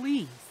Alvin, it.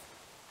 please.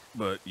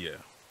 But yeah,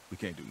 we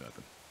can't do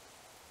nothing.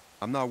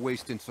 I'm not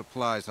wasting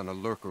supplies on a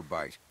lurker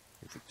bite.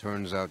 If it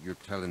turns out you're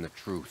telling the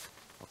truth,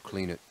 I'll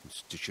clean it and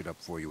stitch it up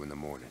for you in the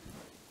morning.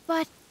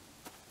 But...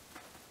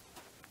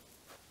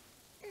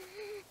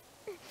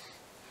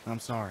 I'm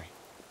sorry.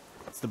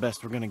 It's the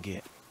best we're gonna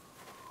get.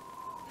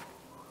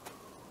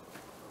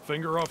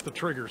 Finger off the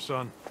trigger,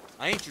 son.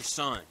 I ain't your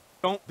son.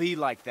 Don't be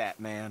like that,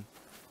 man.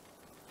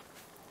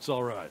 It's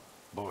all right.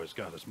 Boy's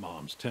got his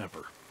mom's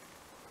temper.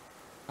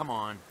 Come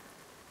on.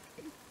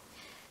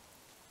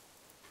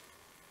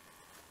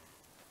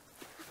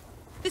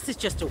 This is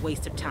just a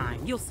waste of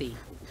time, you'll see.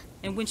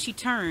 And when she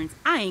turns,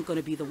 I ain't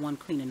gonna be the one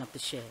cleaning up the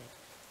shed.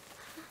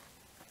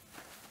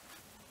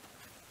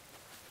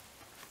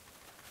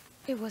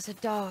 it was a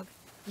dog.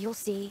 You'll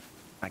see.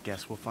 I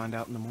guess we'll find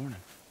out in the morning.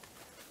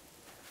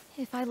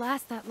 If I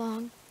last that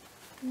long,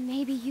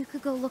 maybe you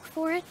could go look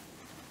for it?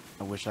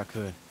 I wish I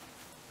could.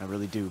 I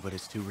really do, but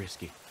it's too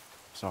risky.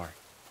 Sorry.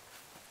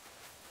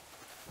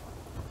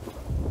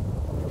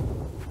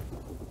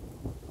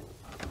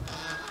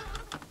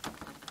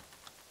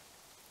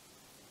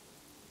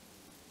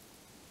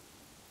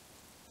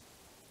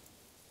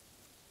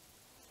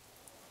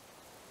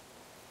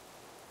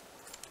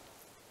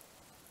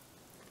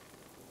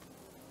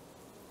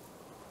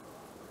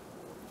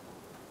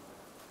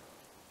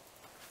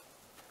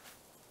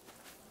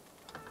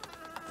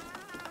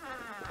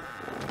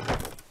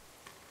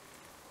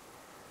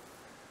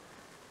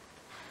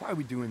 Why are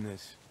we doing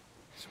this?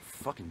 So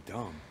fucking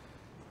dumb.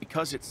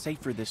 Because it's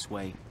safer this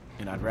way,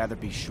 And I'd rather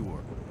be sure.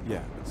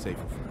 Yeah, but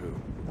safer for who?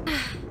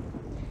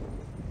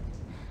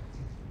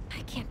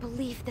 I can't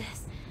believe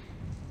this.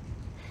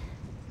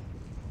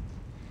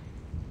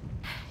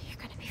 You're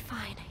gonna be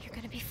fine. You're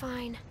gonna be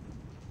fine.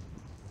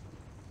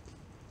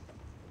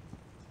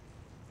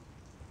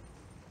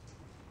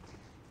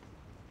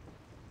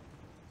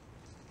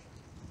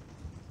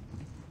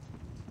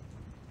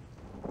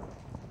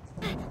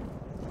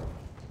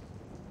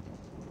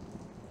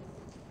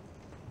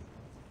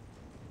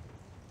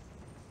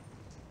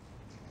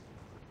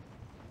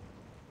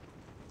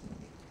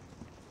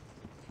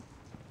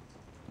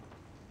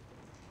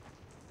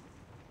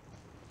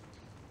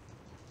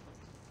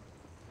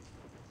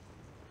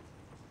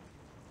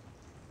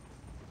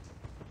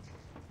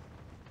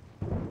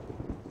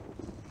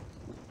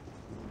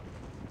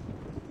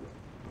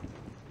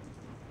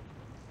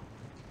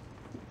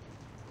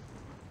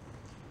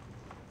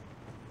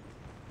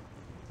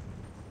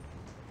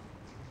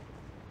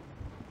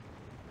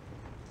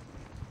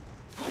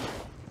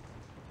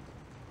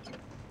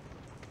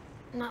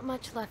 Not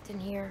much left in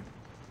here.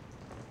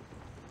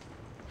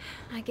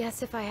 I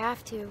guess if I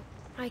have to,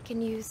 I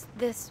can use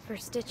this for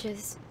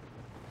stitches.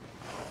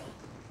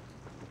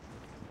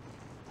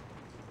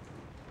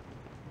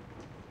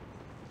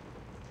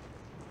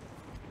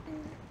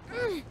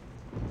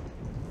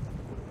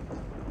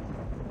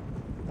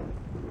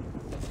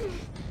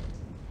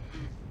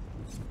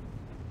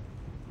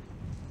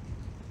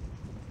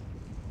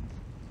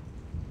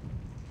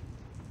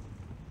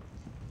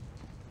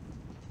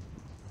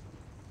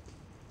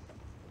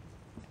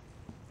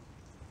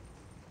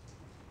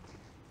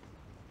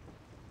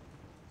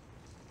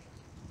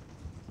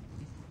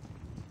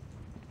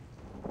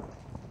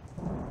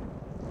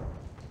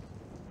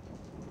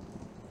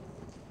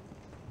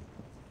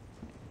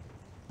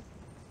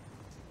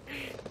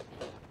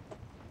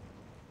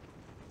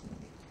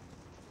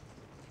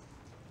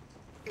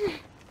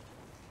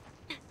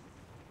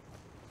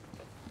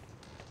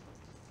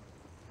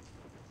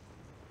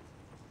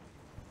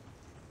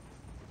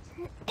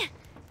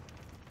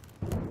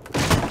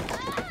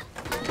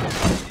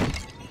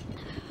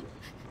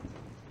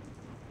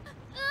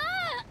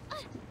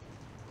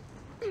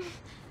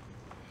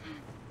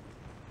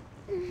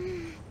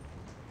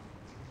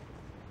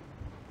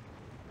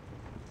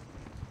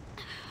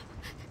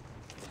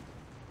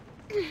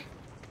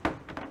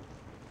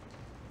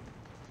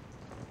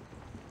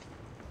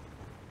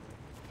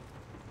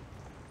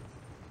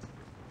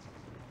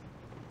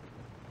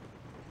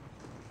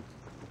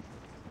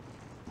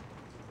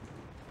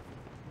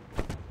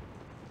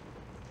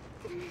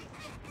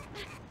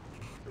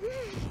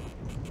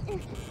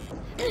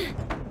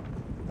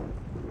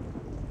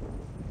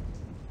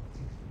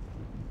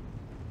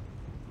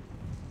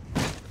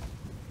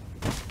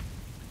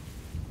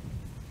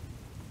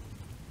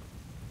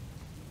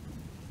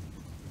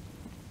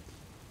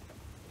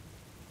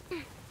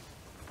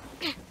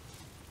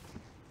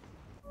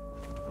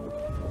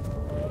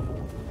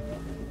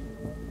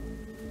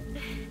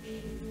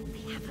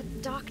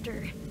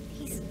 Doctor.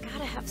 He's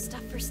gotta have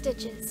stuff for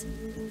stitches.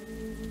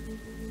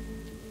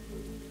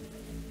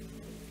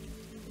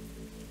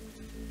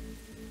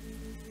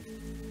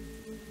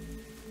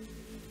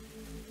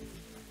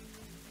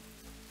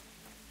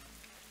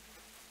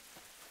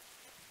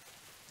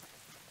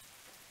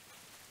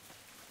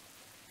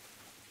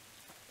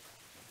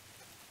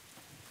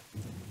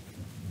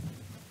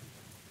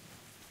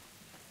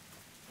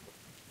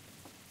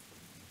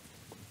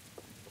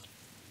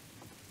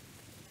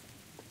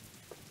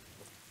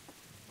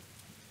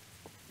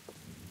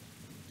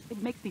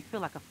 It makes me feel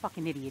like a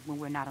fucking idiot when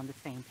we're not on the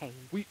same page.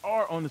 We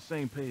are on the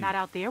same page. Not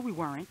out there, we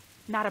weren't.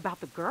 Not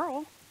about the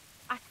girl.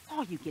 I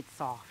saw you get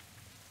soft.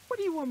 What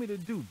do you want me to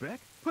do,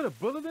 Beck? Put a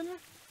bullet in her?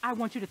 I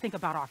want you to think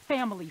about our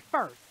family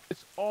first.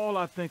 It's all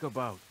I think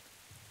about.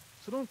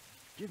 So don't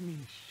give me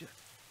shit.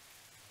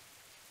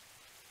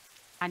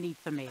 I need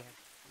some air.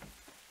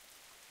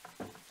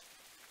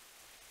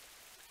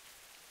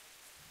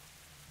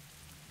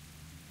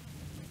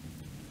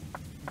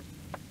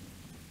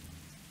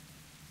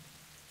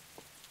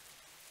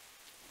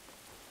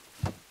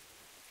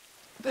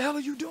 What the hell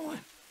are you doing?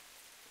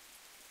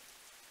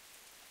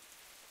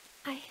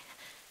 I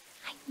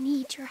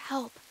need your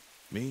help.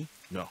 Me?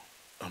 No.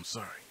 I'm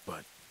sorry,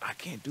 but I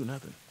can't do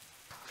nothing.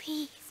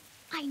 Please,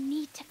 I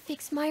need to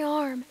fix my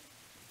arm.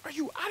 Are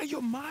you out of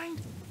your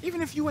mind?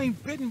 Even if you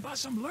ain't bitten by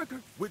some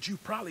lurker, which you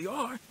probably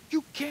are,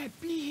 you can't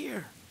be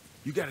here.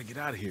 You gotta get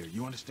out of here,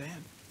 you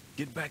understand?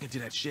 Get back into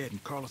that shed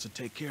and Carlos will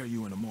take care of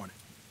you in the morning.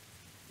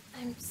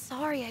 I'm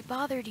sorry I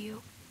bothered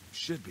you.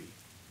 Should be.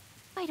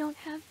 I don't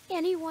have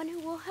anyone who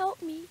will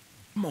help me.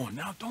 Come on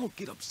now, don't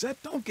get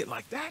upset. Don't get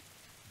like that.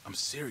 I'm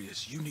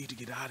serious. You need to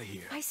get out of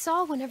here. I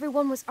saw when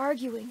everyone was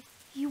arguing.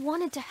 You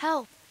wanted to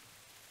help.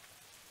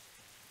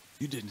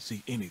 You didn't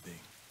see anything.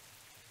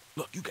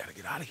 Look, you gotta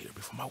get out of here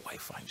before my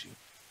wife finds you.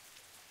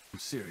 I'm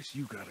serious.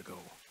 You gotta go.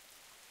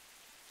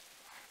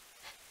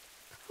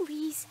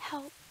 Please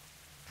help.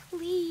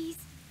 Please.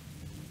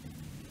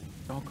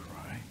 Don't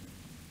cry.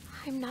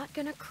 I'm not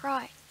gonna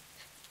cry.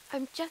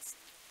 I'm just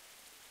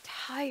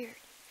tired.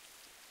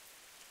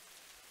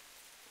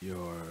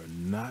 You're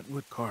not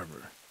with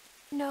Carver.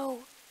 No.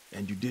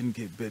 And you didn't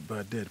get bit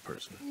by a dead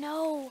person.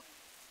 No.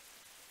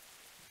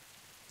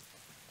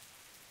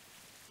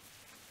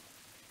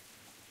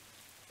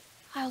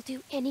 I'll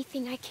do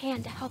anything I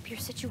can to help your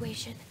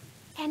situation.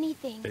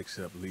 Anything.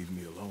 Except leave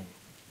me alone.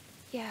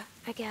 Yeah,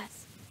 I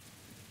guess.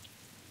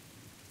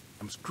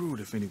 I'm screwed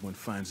if anyone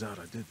finds out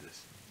I did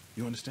this.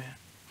 You understand?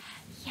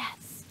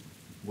 Yes.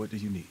 What do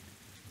you need?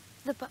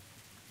 The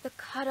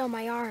cut on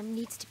my arm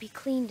needs to be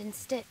cleaned and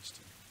stitched.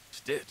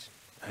 Stitch?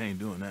 I ain't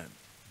doing that.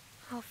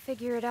 I'll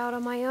figure it out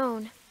on my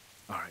own.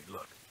 All right,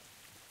 look.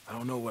 I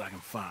don't know what I can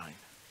find.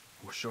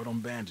 We're short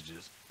on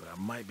bandages, but I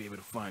might be able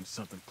to find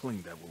something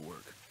clean that will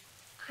work.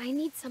 I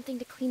need something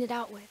to clean it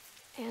out with.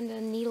 And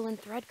a needle and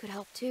thread could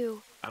help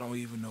too. I don't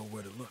even know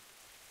where to look.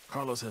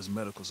 Carlos has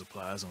medical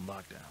supplies on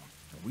lockdown,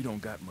 and we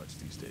don't got much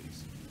these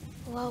days.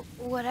 Well,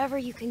 whatever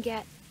you can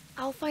get.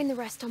 I'll find the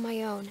rest on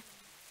my own.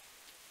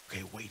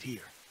 Okay, wait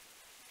here.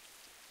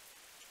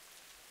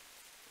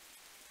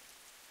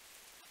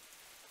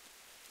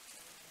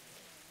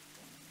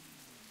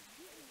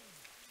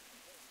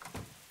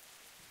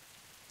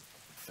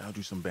 Found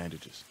you some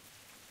bandages.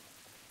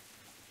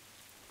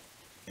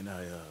 And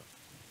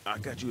I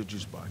got you a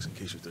juice box in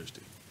case you're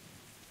thirsty.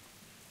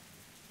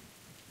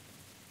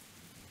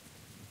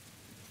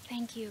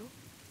 Thank you.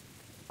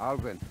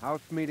 Alvin,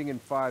 house meeting in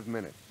 5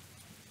 minutes.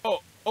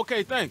 Oh,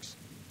 okay, thanks.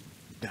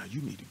 Now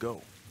you need to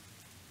go.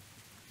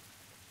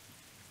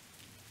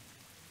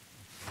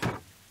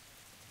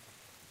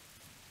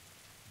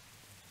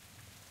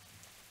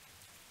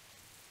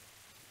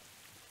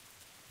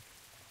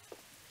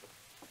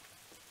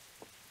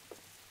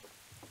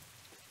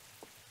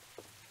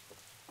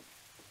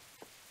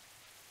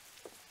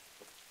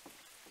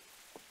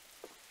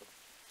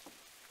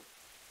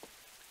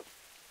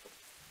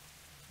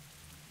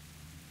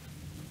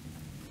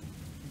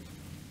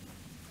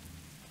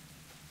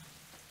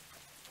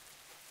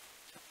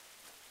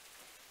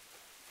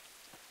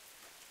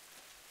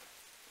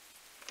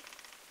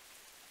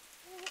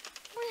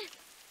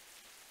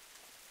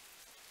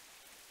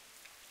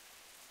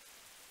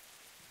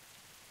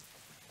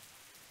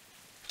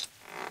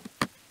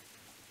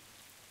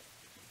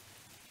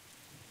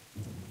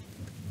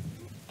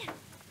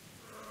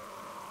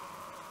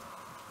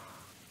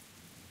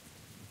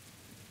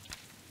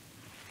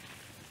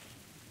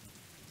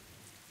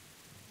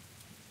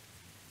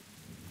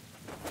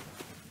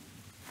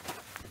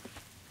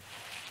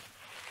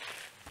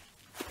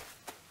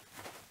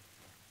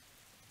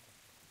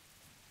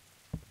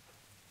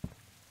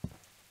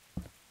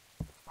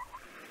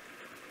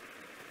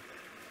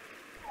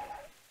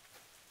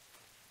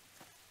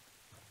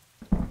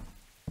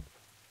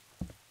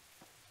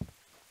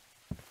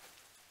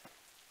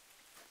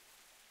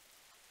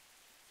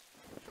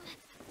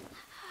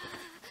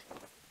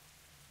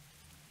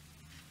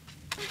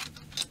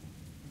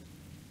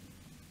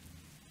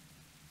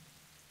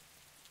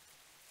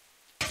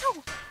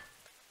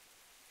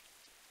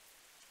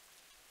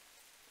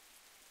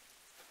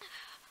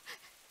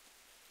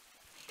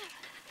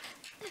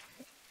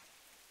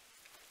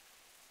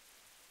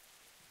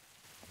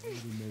 I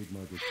already made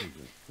my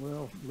decision.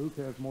 Well, Luke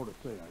has more to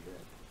say, I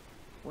guess.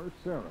 Where's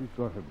Sarah? She's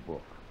got her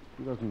book.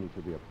 She doesn't need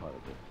to be a part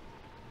of this.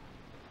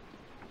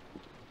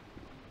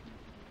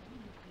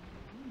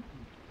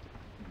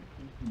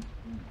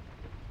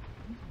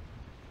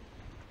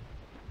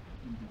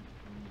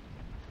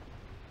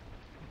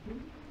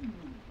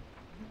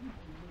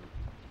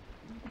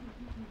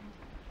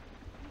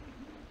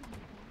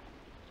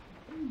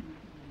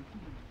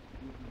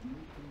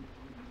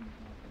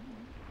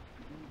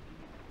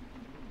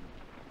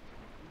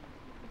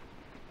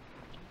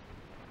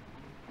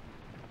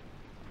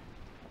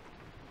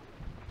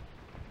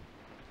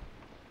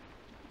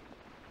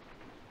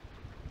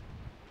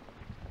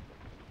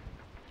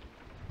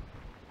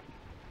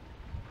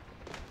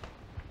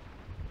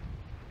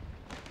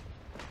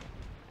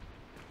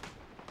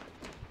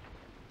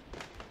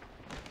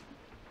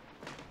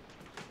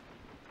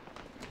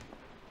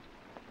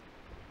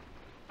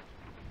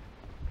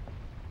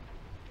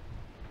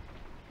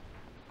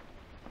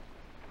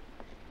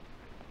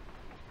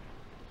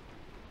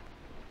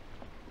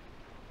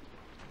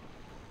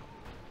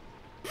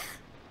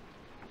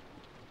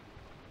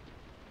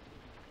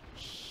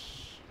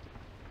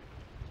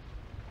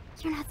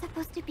 You're not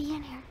supposed to be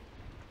in here.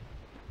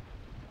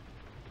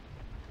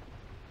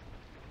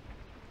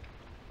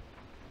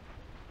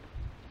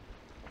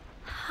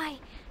 Hi.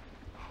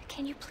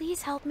 Can you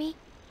please help me?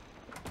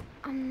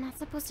 I'm not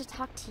supposed to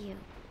talk to you.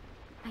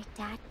 My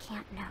dad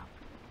can't know.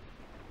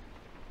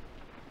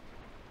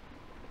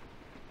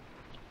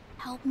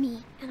 Help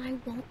me, and I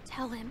won't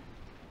tell him.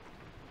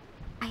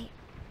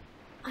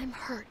 I'm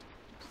hurt.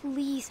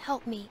 Please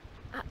help me.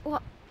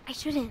 Well, I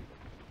shouldn't.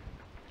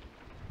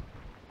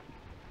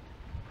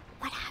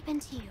 What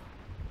happened to you?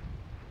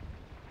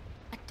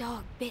 A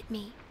dog bit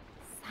me.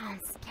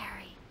 Sounds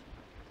scary.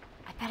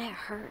 I bet it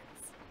hurts.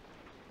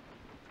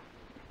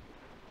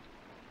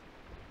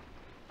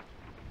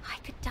 I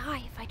could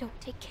die if I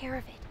don't take care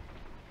of it.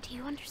 Do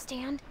you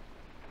understand?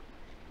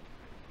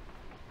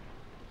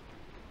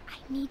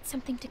 need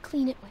something to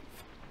clean it with.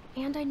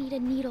 And I need a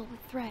needle with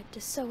thread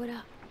to sew it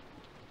up.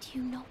 Do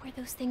you know where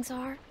those things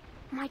are?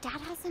 My dad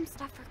has some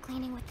stuff for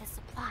cleaning with the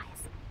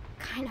supplies.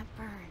 Kinda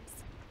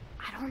burns.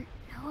 I don't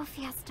know if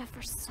he has stuff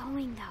for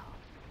sewing, though.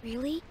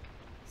 Really?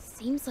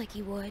 Seems like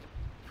he would.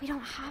 We don't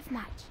have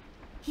much.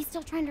 He's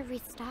still trying to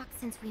restock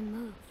since we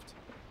moved.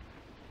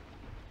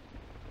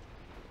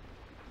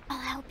 I'll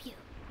help you.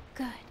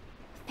 Good.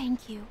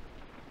 Thank you.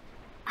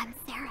 I'm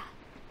Sarah.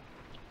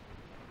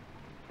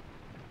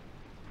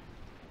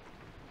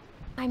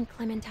 I'm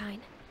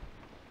Clementine.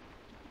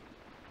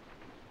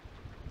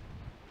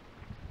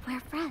 We're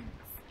friends.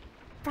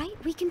 Right?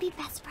 We can be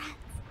best friends.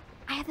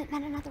 I haven't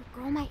met another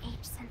girl my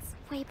age since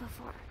way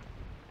before.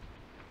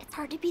 It's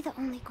hard to be the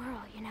only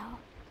girl, you know?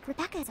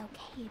 Rebecca's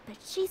okay, but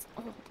she's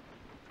old.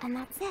 And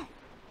that's it.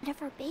 And if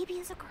her baby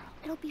is a girl,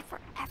 it'll be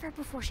forever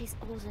before she's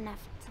old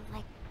enough to,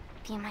 like,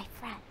 be my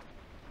friend.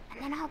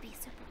 And then I'll be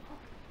super old.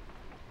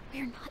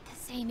 We're not the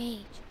same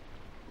age.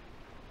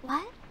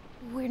 What?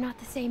 We're not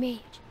the same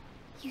age.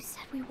 You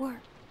said we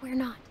were. We're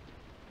not.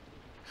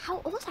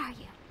 How old are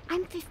you?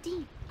 I'm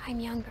 15. I'm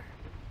younger.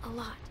 A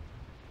lot.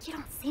 You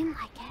don't seem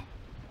like it.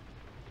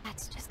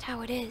 That's just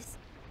how it is.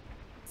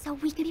 So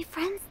we could be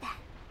friends then.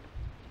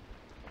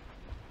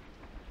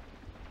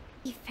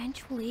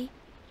 Eventually.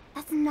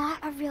 That's not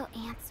a real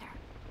answer.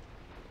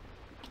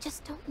 I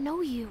just don't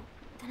know you.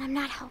 Then I'm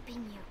not helping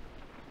you.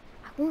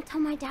 I won't tell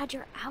my dad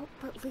you're out,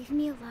 but leave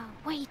me alone.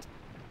 Wait.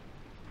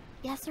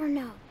 Yes or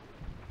no?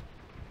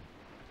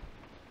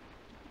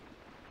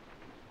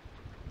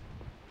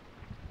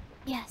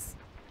 Yes.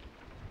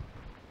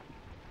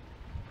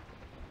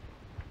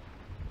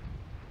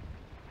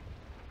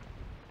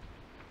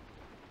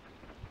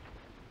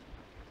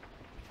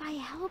 If I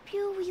help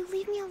you, will you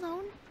leave me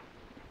alone?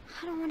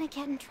 I don't want to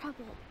get in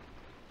trouble.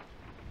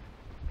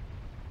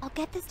 I'll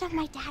get the stuff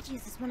my dad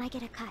uses when I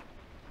get a cut.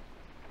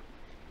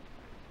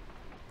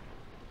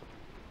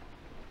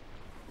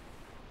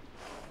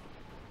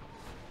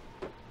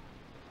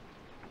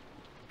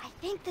 I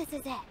think this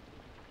is it.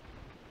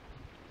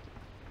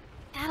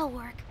 That'll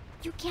work.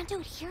 You can't do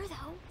it here,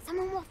 though.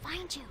 Someone will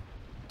find you.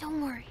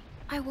 Don't worry.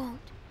 I won't.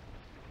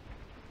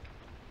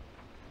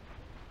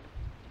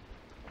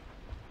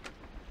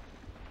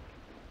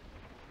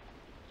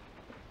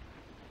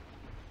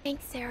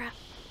 Thanks, Sarah.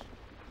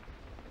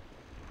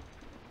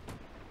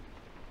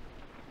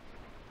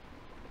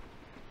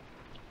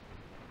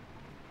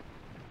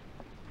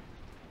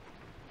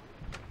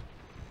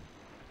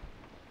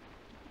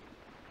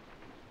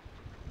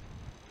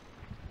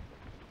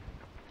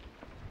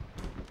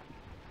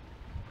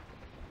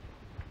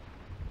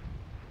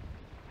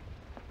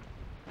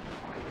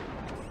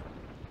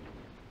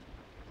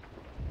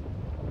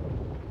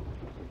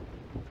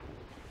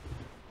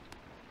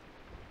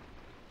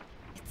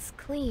 It's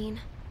clean.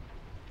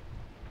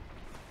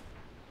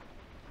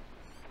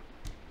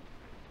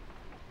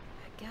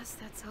 I guess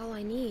that's all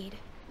I need.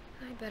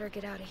 I better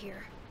get out of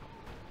here.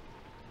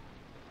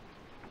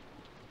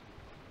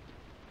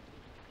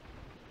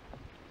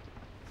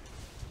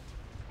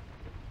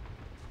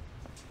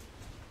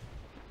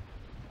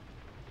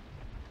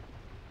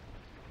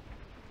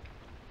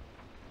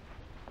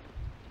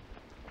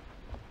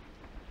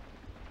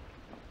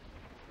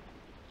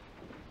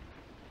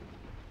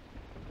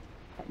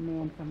 That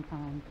man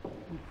sometimes,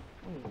 he's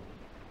sweet.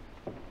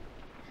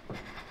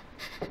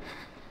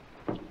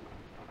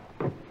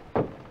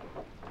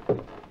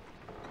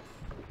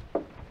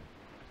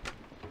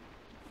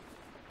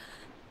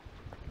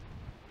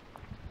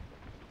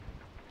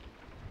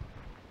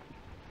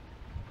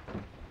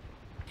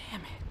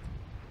 Damn it.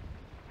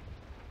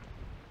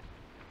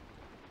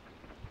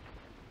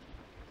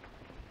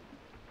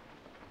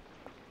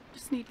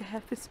 Just need to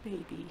have this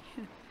baby.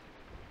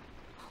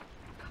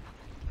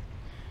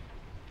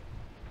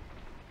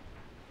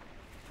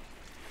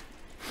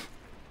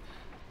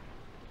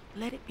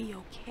 Let it be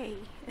okay,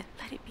 and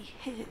let it be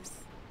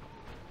his.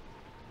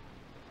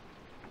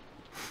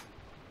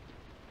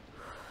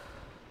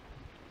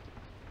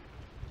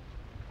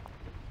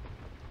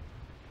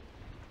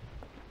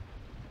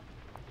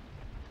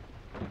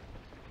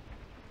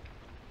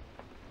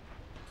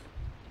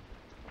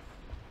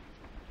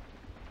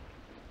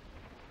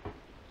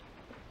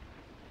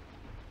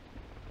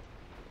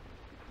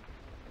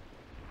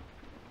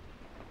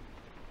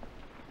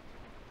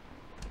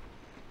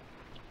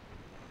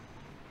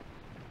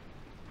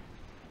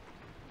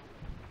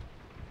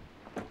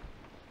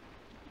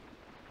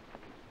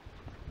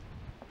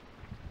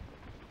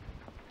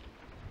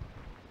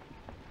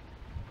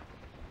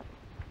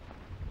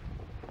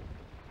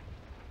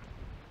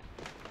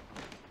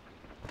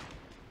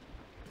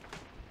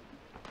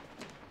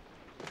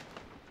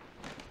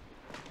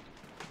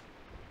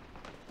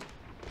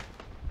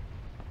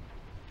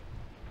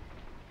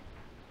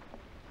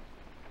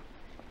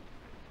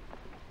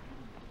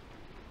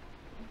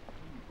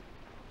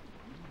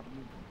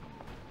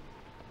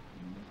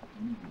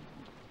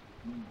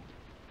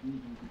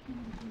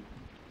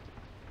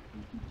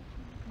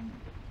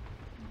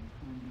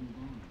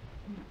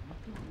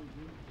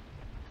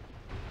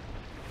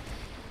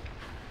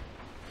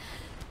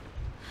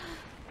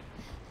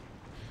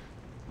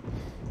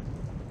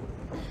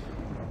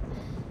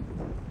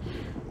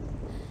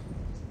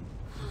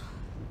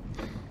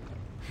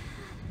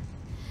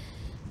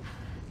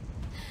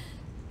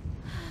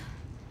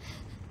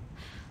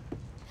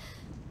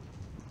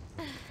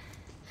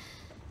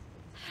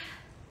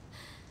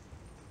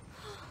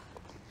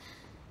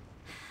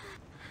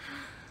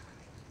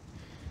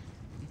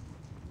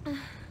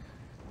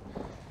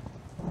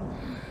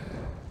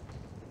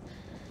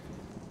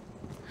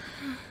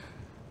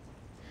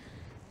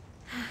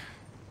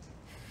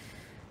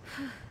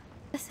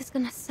 This is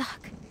gonna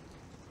suck.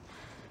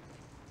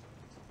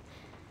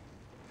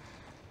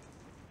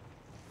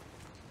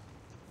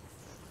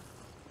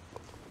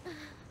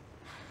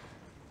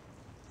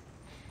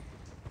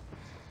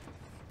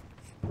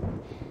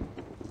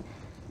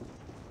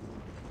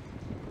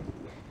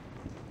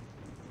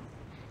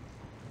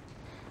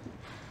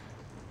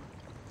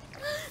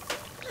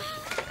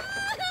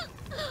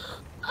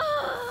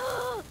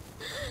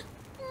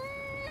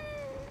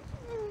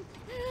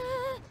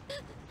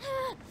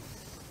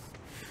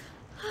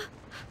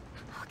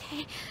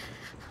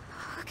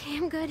 Okay,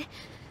 I'm good.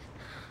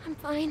 I'm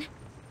fine.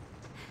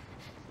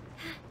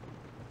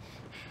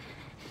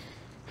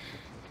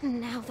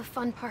 Now the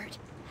fun part.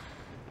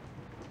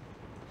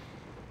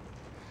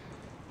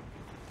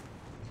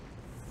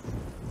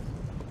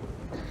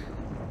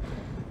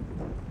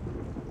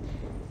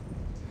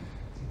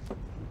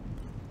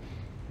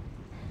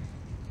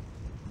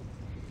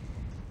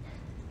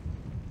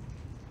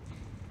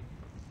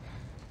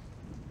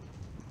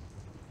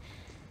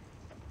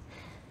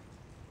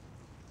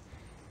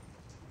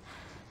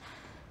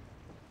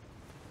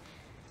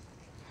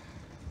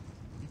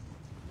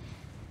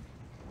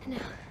 Now,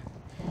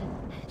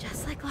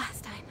 just like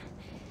last time,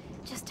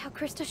 just how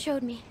Krista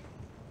showed me.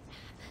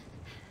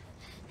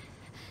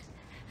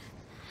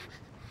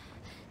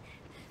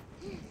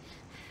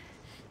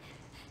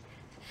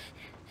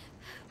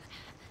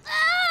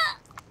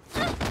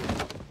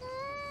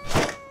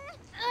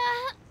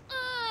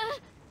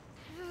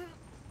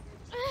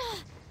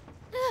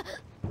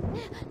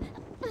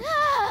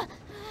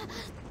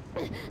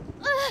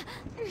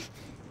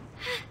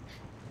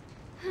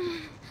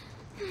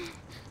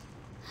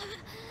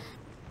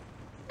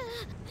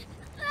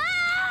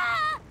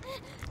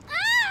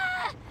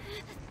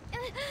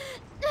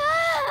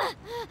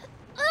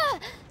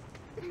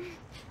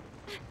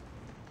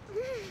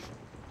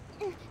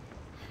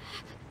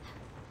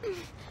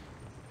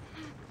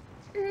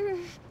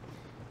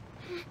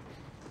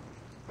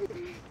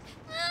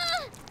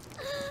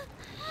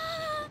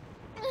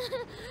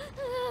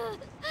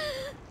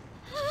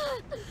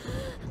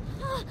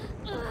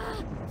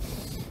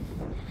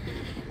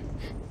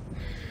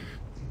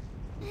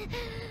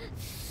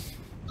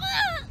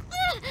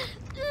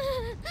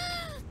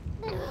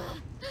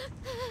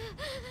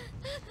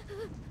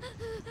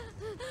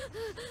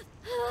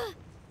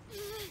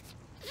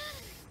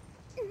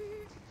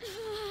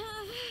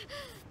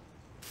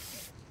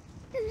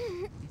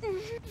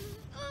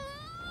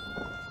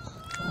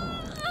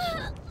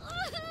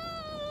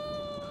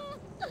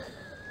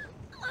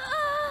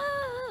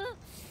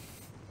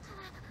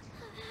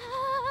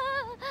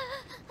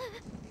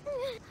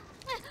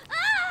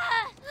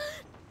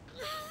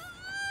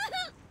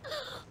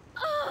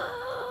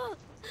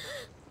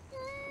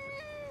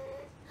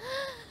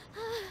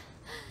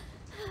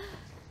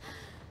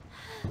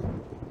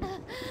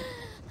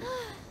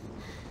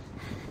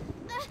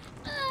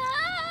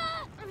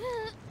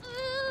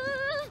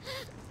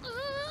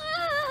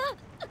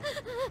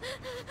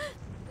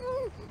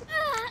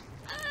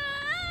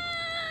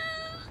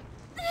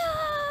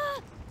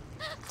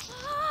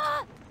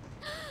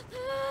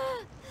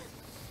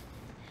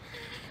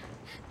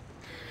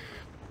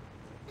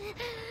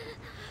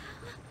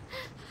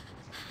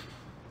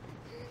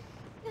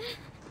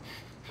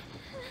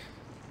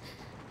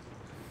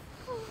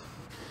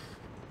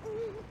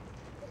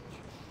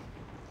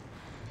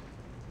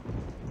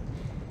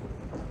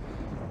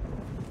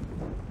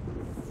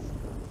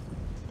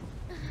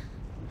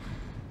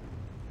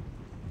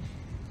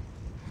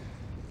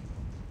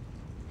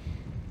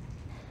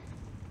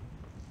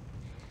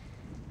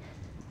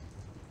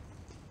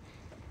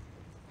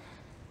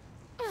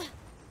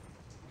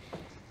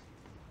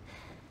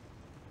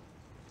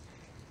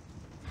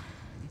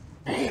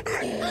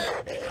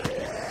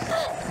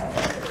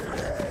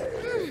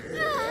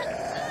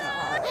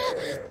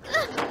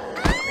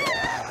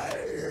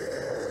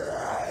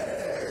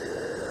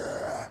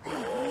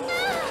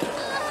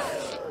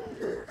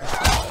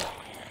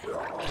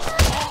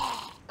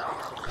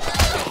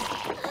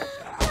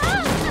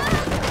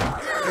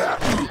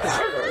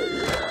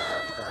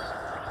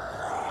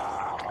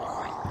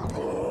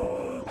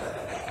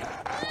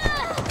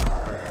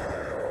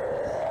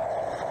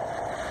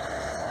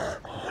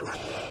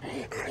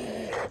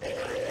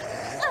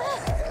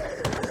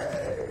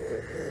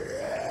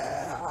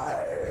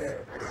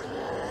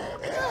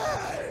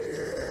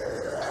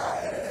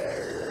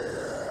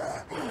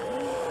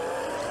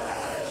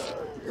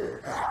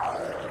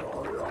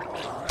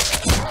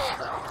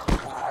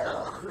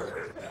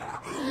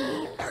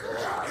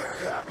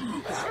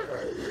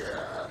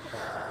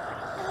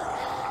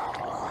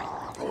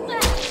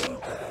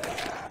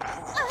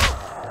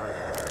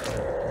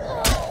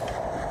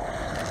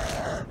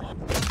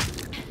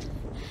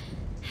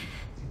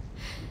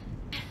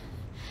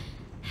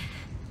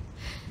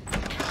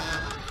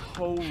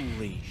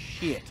 Holy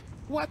shit.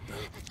 What the?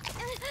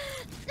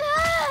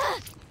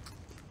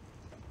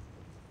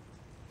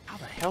 How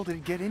the hell did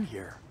he get in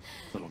here?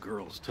 Little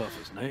girl's tough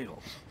as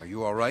nails. Are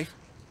you all right?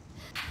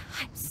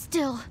 I'm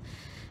still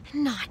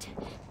not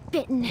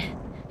bitten.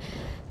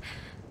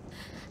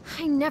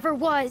 I never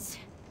was.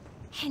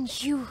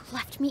 And you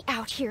left me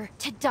out here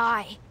to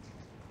die.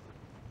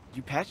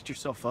 You patched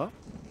yourself up?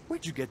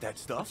 Where'd you get that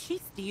stuff? Did she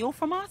steal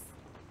from us?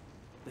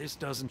 This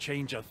doesn't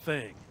change a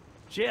thing.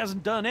 She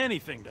hasn't done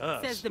anything to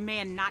us. Says the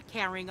man not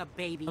carrying a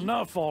baby.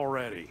 Enough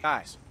already.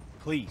 Guys,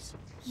 please.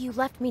 You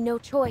left me no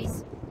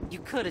choice. You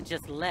could have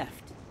just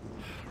left.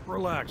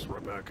 Relax,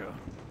 Rebecca.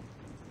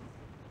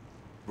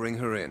 Bring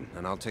her in,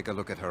 and I'll take a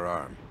look at her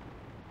arm.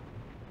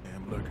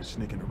 Damn lurkers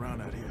sneaking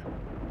around out here.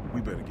 We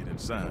better get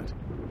inside.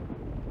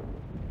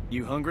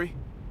 You hungry?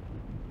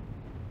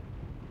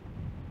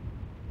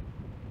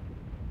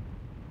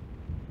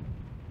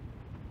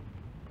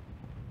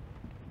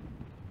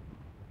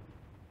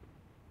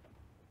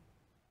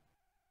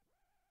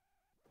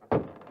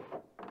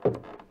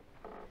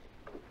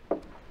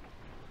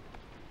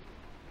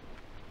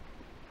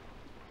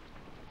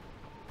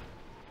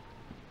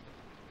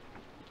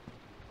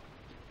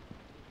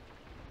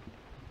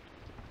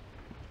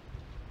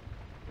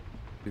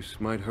 This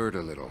might hurt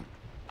a little.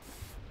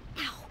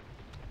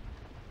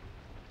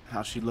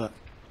 How's she look?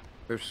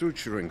 Her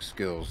suturing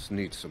skills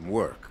need some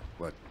work,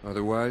 but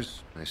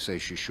otherwise, I say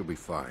she should be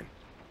fine.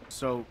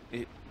 So,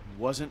 it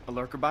wasn't a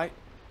lurker bite?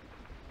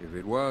 If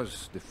it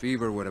was, the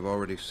fever would have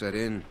already set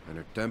in, and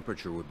her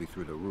temperature would be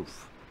through the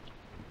roof.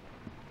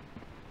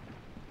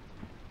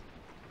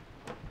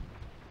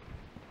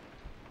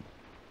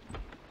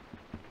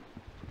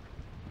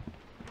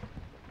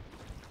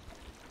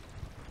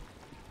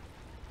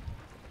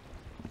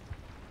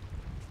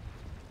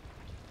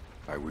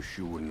 I wish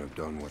you wouldn't have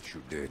done what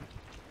you did.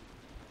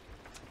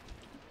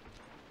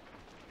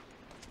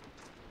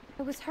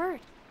 I was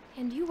hurt,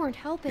 and you weren't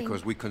helping.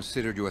 Because we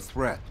considered you a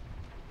threat,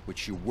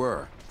 which you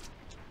were.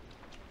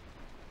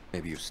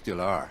 Maybe you still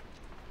are.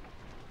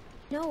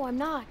 No, I'm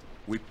not.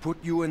 We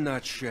put you in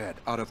that shed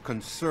out of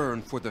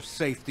concern for the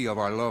safety of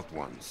our loved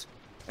ones.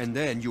 And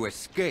then you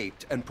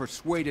escaped and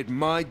persuaded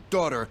my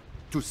daughter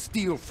to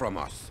steal from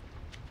us.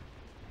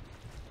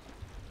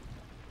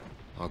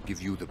 I'll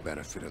give you the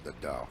benefit of the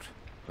doubt.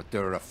 But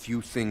there are a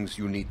few things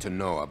you need to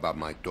know about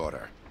my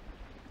daughter.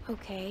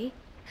 Okay.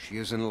 She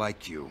isn't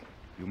like you.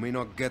 You may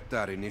not get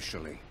that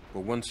initially,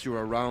 but once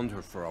you're around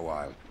her for a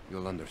while,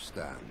 you'll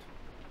understand.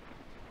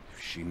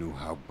 If she knew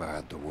how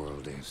bad the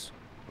world is,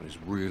 what it's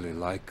really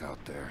like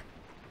out there,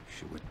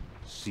 she would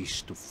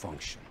cease to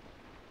function.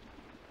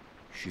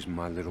 She's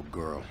my little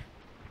girl.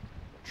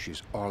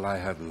 She's all I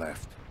have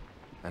left,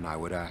 and I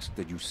would ask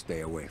that you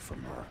stay away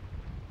from her.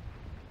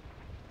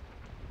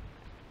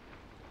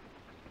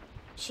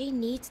 She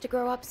needs to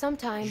grow up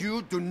sometime.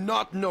 You do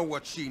not know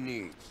what she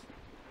needs.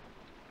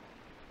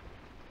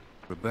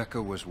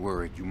 Rebecca was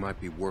worried you might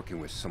be working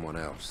with someone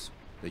else,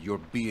 that your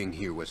being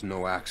here was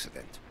no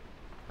accident.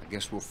 I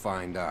guess we'll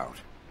find out.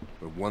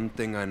 But one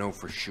thing I know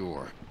for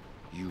sure,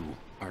 you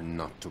are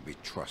not to be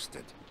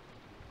trusted.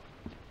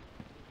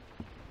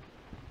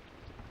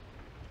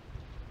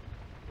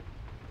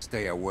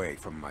 Stay away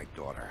from my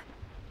daughter.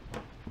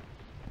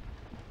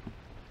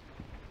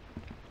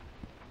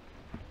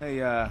 Hey,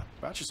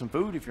 brought you some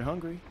food if you're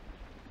hungry.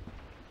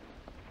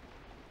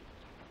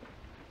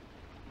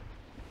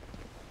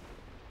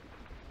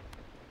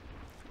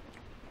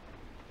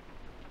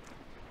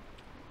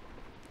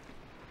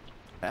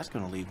 That's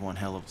gonna leave one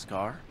hell of a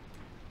scar.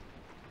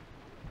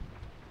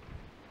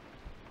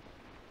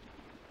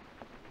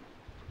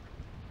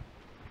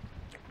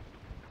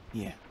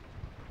 Yeah.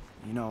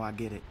 You know, I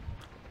get it.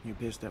 You're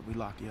pissed that we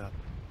locked you up,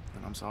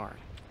 and I'm sorry.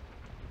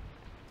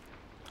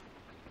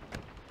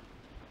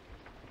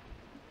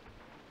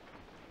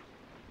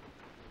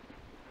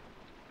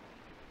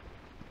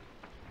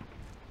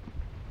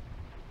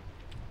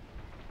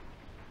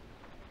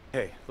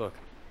 Hey, look.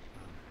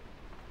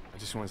 I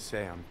just want to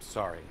say I'm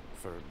sorry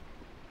for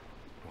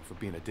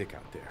being a dick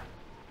out there.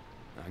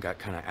 I got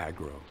kind of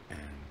aggro, and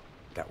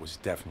that was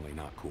definitely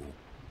not cool.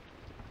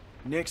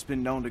 Nick's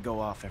been known to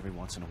go off every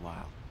once in a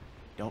while.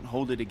 Don't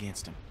hold it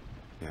against him.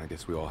 Yeah, I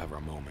guess we all have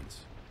our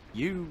moments.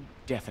 You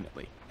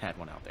definitely had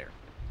one out there.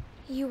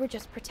 You were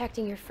just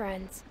protecting your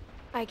friends.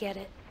 I get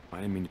it. I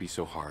didn't mean to be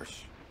so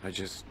harsh. I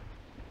just...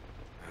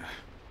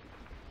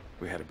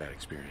 we had a bad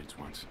experience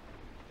once.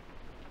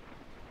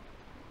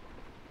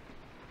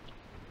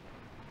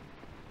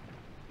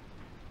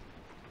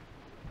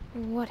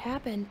 What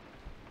happened?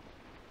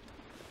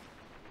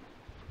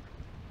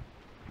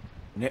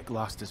 Nick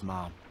lost his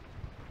mom.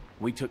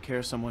 We took care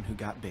of someone who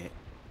got bit.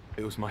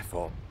 It was my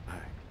fault.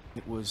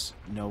 It was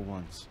no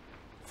one's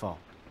fault.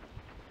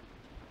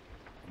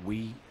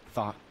 We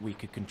thought we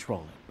could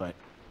control it, but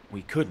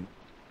we couldn't.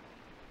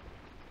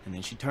 And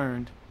then she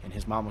turned, and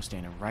his mom was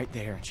standing right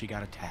there, and she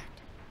got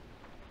attacked.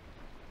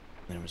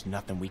 And there was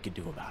nothing we could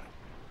do about it.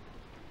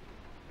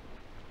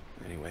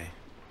 Anyway,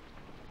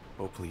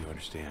 hopefully you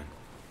understand.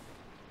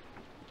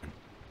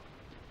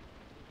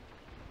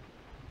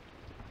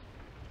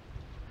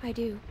 I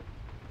do.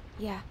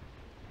 Yeah.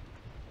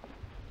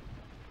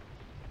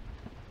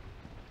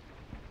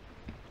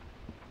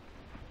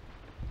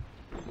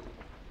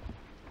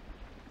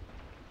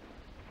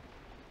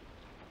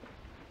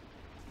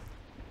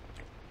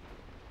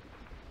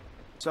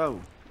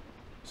 So,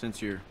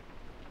 since you're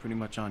pretty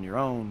much on your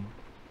own,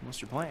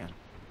 what's your plan?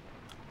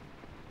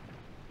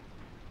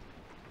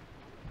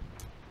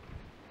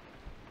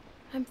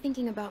 I'm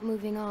thinking about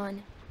moving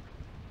on.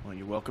 Well,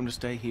 you're welcome to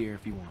stay here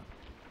if you want.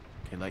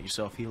 Okay, let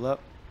yourself heal up.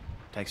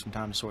 Take some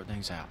time to sort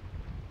things out.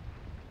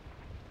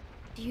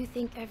 Do you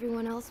think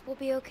everyone else will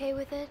be okay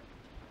with it?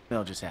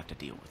 They'll just have to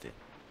deal with it.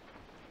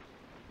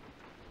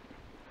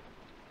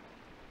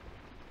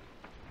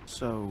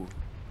 So,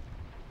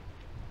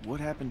 what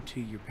happened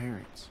to your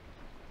parents?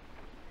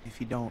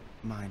 If you don't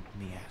mind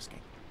me asking.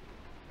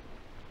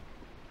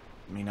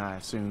 I mean, I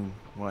assume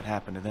what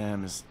happened to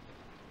them is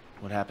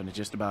what happened to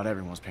just about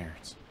everyone's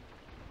parents.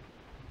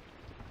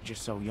 You're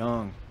just so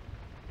young.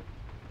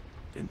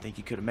 Didn't think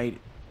you could have made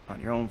it on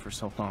your own for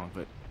so long,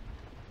 but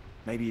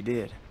maybe you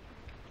did.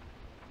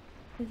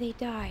 They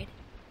died.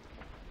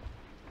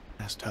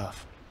 That's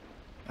tough.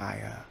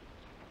 I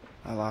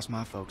lost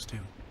my folks too.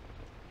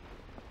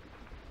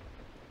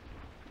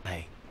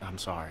 Hey, I'm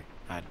sorry.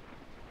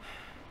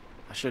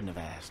 I shouldn't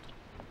have asked.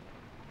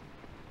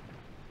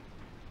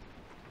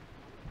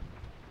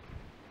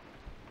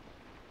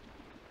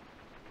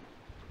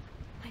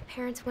 My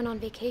parents went on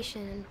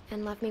vacation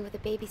and left me with a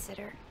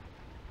babysitter.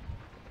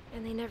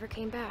 And they never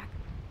came back.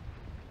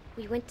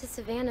 We went to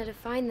Savannah to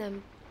find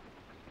them,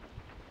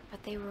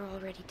 but they were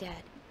already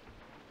dead.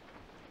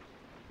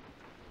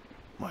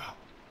 Wow.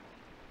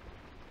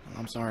 Well,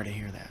 I'm sorry to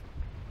hear that.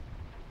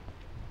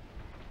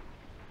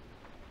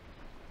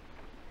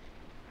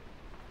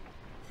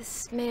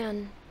 This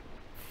man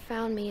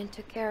found me and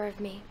took care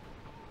of me.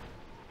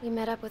 We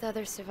met up with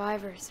other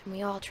survivors and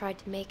we all tried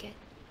to make it.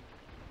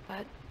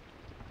 But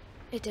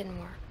it didn't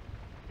work.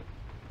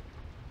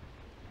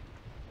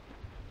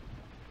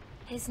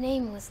 His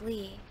name was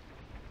Lee.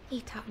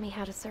 He taught me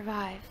how to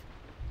survive.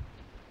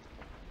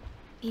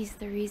 He's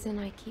the reason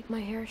I keep my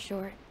hair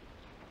short.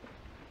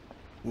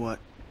 What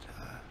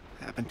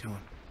happened to him?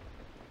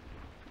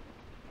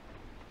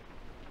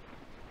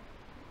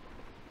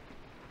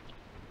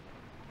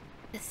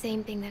 The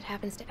same thing that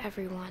happens to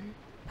everyone,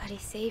 but he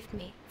saved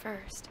me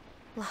first,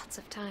 lots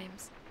of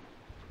times.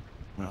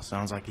 Well,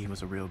 sounds like he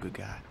was a real good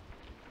guy.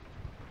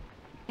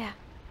 Yeah,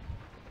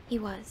 he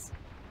was.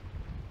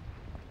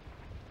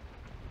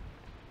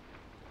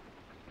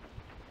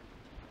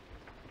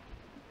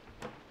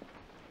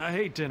 I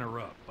hate to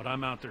interrupt, but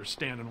I'm out there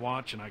standing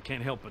watch and I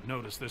can't help but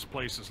notice this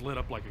place is lit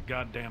up like a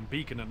goddamn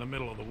beacon in the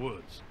middle of the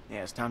woods.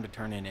 Yeah, it's time to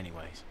turn in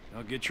anyways.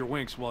 Now get your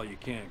winks while you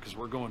can, because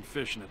we're going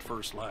fishing at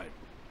first light.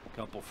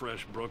 Couple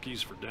fresh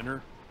brookies for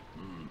dinner?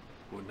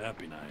 Wouldn't that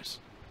be nice?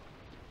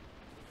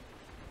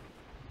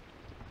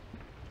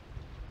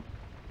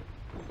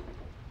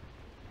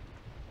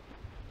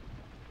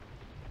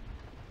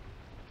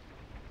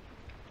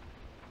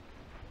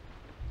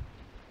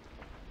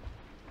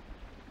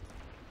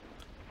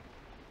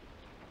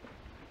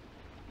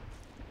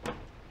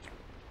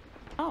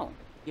 Oh,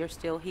 you're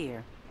still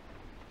here.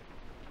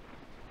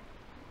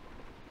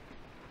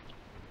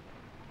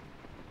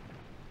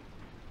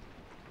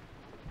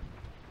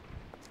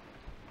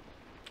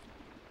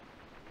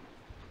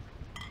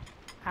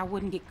 I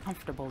wouldn't get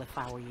comfortable if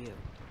I were you.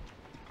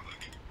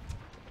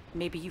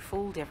 Maybe you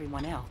fooled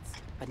everyone else,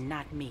 but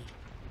not me.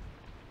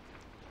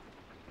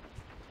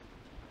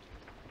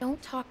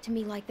 Don't talk to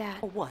me like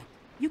that. For what?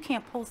 You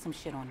can't pull some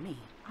shit on me.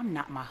 I'm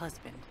not my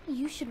husband.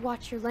 You should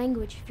watch your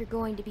language if you're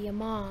going to be a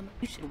mom.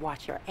 You should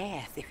watch your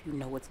ass if you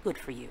know what's good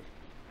for you.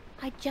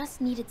 I just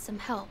needed some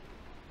help.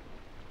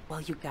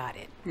 Well, you got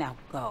it. Now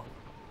go.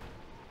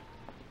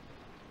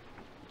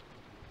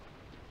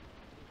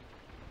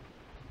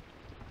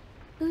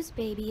 Whose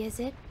baby is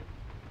it?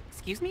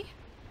 Excuse me?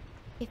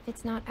 If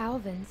it's not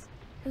Alvin's,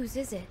 whose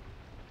is it?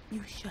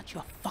 You shut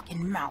your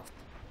fucking mouth.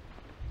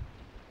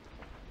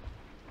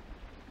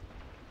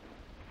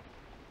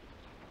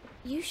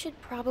 You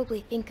should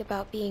probably think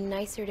about being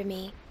nicer to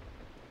me.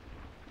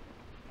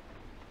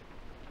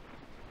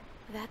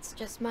 That's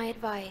just my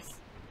advice.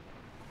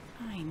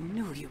 I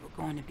knew you were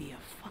going to be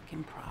a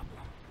fucking problem.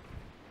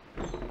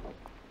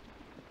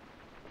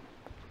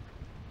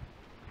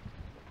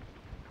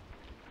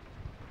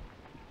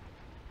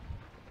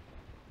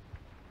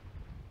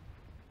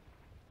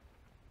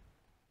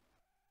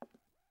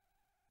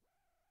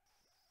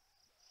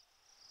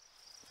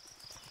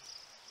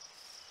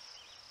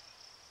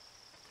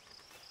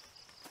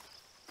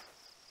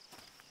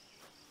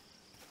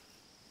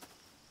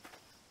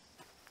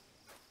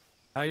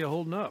 How you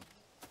holding up?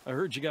 I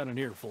heard you got an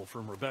earful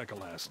from Rebecca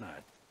last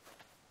night.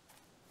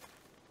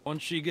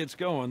 Once she gets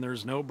going,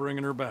 there's no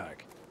bringing her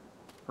back.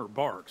 Her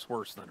bark's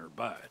worse than her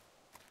bite.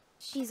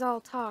 She's all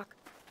talk.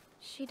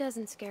 She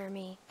doesn't scare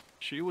me.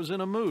 She was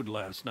in a mood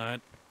last night,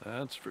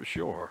 that's for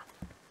sure.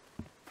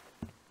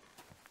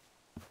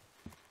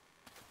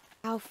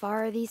 How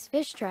far are these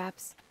fish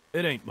traps?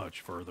 It ain't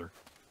much further.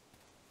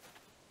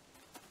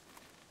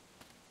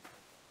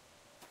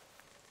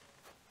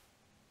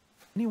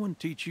 Anyone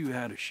teach you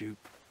how to shoot?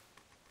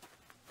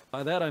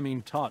 By that I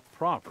mean taught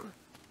proper.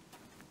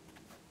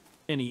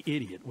 Any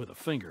idiot with a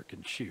finger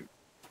can shoot.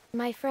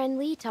 My friend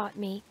Lee taught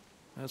me.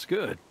 That's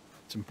good.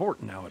 It's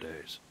important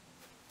nowadays.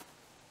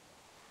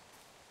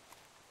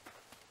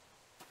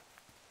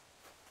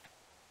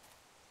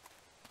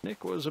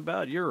 Nick was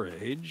about your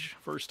age,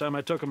 first time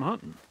I took him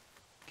hunting.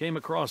 Came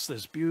across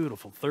this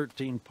beautiful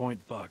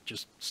 13-point buck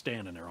just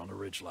standing there on the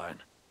ridgeline.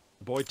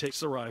 The boy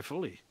takes the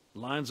rifle, he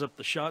lines up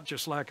the shot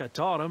just like I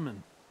taught him,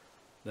 and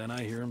then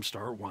I hear him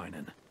start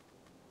whining.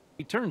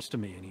 He turns to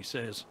me and he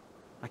says,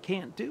 "I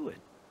can't do it.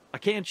 I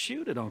can't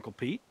shoot it, Uncle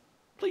Pete.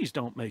 Please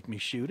don't make me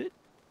shoot it."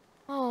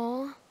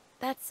 Oh,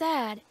 that's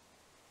sad.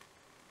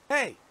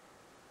 Hey!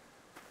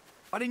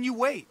 Why didn't you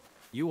wait?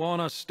 You want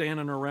us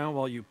standing around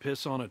while you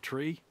piss on a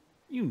tree?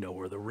 You know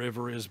where the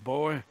river is,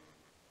 boy.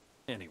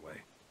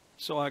 Anyway,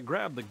 so I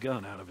grabbed the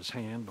gun out of his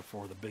hand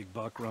before the big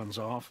buck runs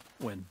off,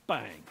 when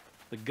bang,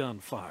 the gun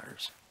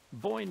fires.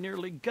 Boy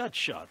nearly gut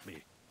shot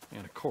me,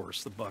 and of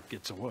course the buck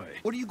gets away.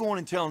 What are you going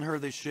and telling her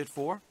this shit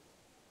for?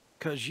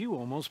 'Cause you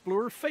almost blew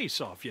her face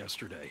off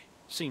yesterday.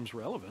 Seems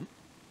relevant.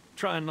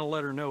 Trying to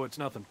let her know it's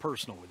nothing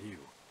personal with you.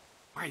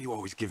 Why are you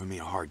always giving me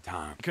a hard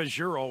time? 'Cause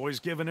you're always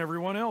giving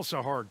everyone else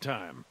a hard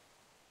time.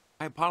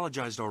 I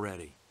apologized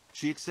already.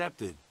 She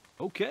accepted.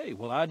 Okay,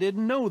 well I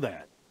didn't know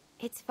that.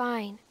 It's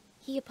fine.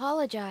 He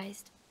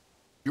apologized.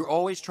 You're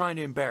always trying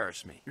to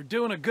embarrass me. You're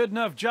doing a good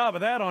enough job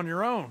of that on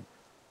your own.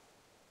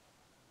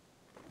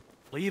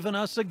 Leaving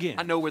us again.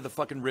 I know where the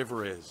fucking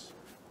river is.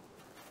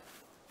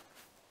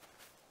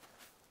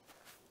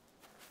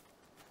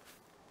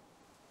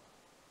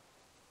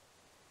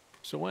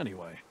 So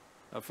anyway,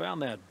 I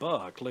found that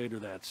buck later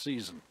that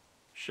season.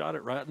 Shot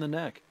it right in the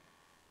neck.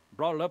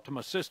 Brought it up to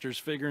my sister's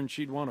figuring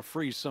she'd want to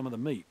freeze some of the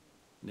meat.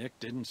 Nick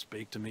didn't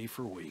speak to me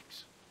for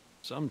weeks.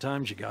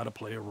 Sometimes you gotta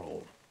play a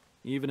role,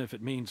 even if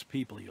it means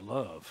people you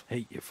love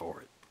hate you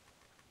for it.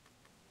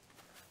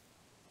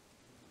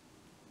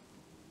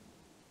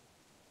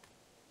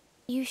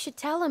 You should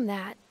tell him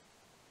that.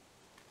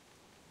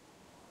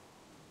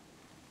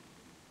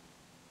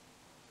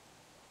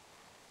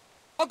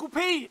 Uncle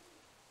Pete!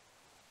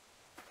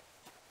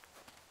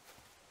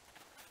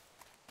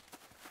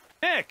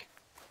 Nick!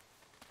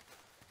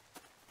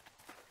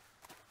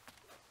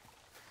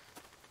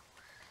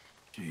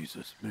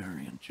 Jesus,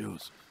 Mary, and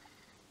Joseph.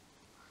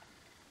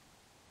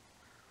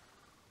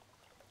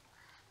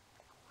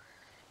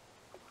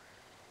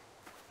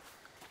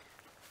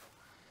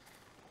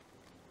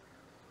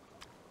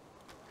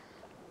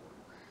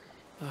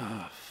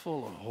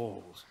 Full of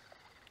holes.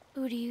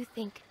 Who do you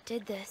think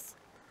did this?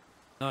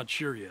 Not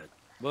sure yet,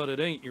 but it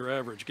ain't your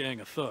average gang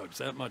of thugs,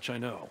 that much I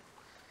know.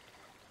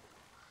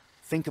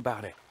 Think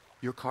about it.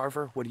 You're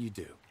Carver, what do you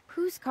do?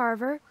 Who's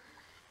Carver?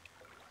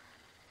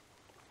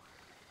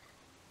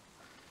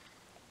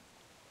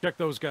 Check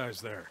those guys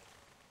there.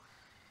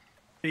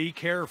 Be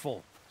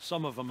careful.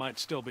 Some of them might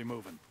still be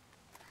moving.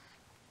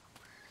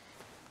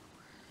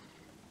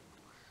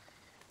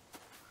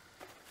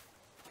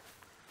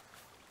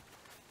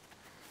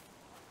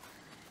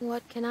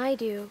 What can I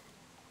do?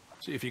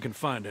 See if you can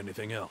find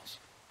anything else.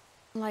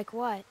 Like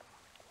what?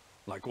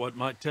 Like what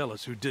might tell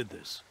us who did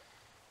this.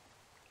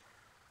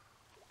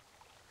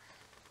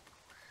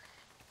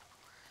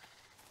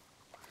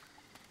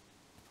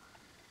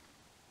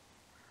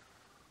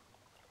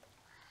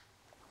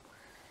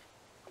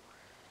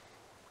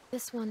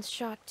 This one's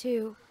shot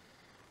too.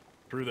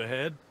 Through the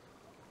head?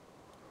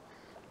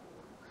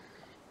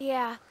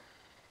 Yeah.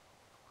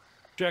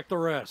 Check the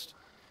rest.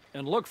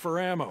 And look for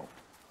ammo.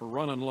 We're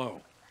running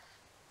low.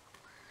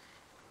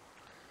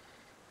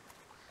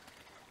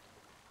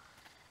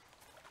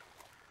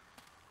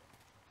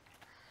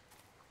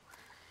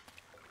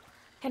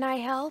 Can I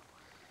help?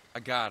 I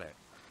got it.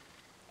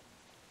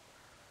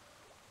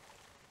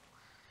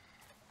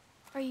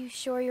 Are you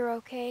sure you're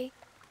okay?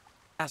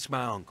 Ask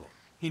my uncle.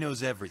 He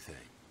knows everything.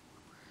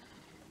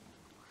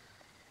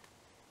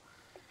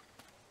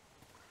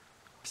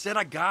 I said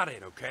I got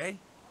it, okay?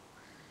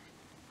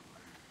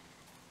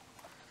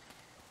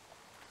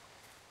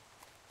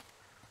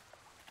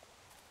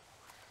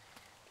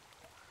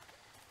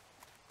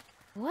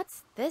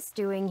 What's this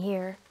doing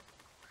here?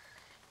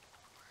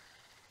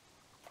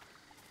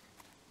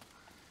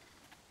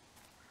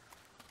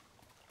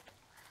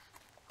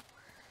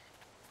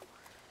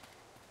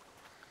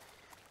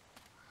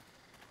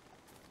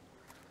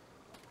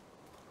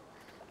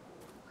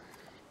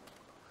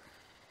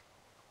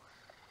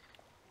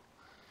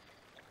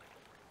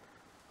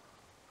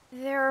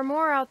 There are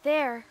more out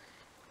there.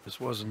 This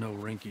wasn't no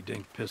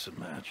rinky-dink pissing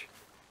match.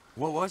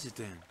 What was it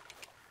then?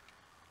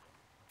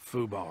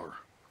 Foobar.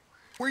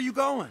 Where are you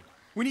going?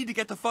 We need to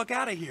get the fuck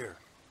out of here.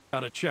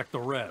 Gotta check the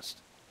rest.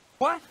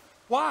 What?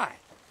 Why?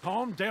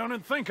 Calm down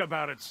and think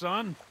about it,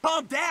 son.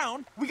 Calm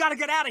down? We gotta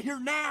get out of here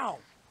now!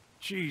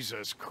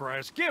 Jesus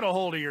Christ, get a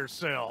hold of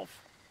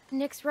yourself.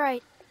 Nick's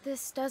right.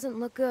 This doesn't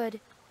look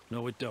good.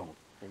 No, it don't.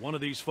 But one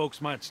of these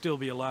folks might still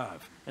be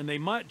alive, and they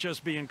might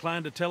just be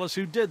inclined to tell us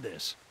who did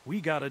this.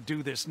 We gotta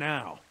do this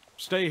now.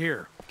 Stay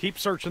here. Keep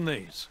searching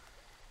these.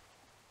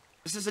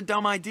 This is a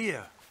dumb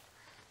idea.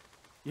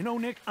 You know,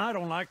 Nick, I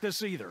don't like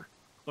this either.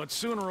 But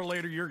sooner or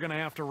later, you're gonna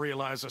have to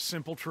realize a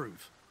simple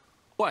truth.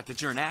 What,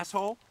 that you're an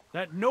asshole?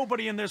 That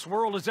nobody in this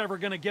world is ever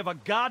gonna give a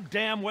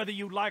goddamn whether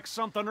you like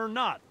something or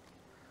not.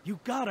 You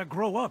gotta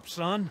grow up,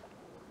 son.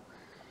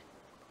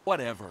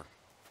 Whatever.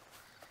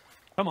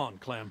 Come on,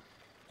 Clem.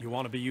 You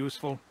want to be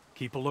useful?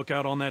 Keep a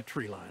lookout on that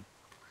tree line.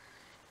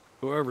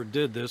 Whoever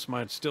did this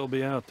might still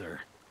be out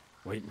there,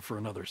 waiting for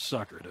another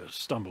sucker to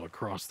stumble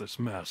across this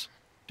mess,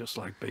 just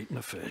like baiting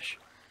a fish.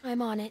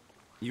 I'm on it.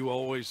 You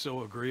always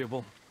so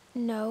agreeable?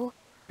 No.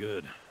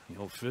 Good.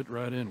 You'll fit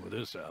right in with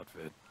this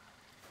outfit.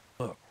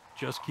 Look,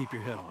 just keep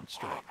your head on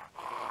straight.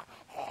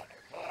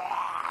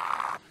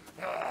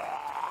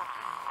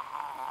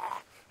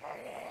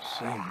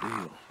 Same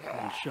deal.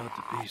 All shot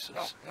to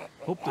pieces.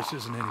 Hope this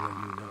isn't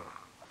anyone you know.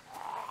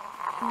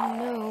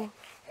 No.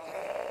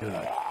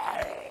 Good.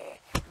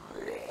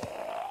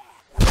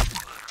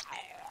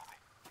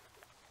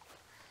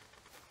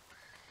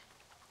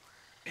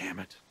 Damn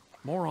it.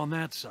 More on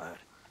that side.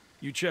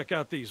 You check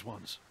out these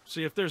ones.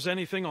 See if there's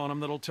anything on them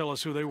that'll tell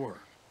us who they were.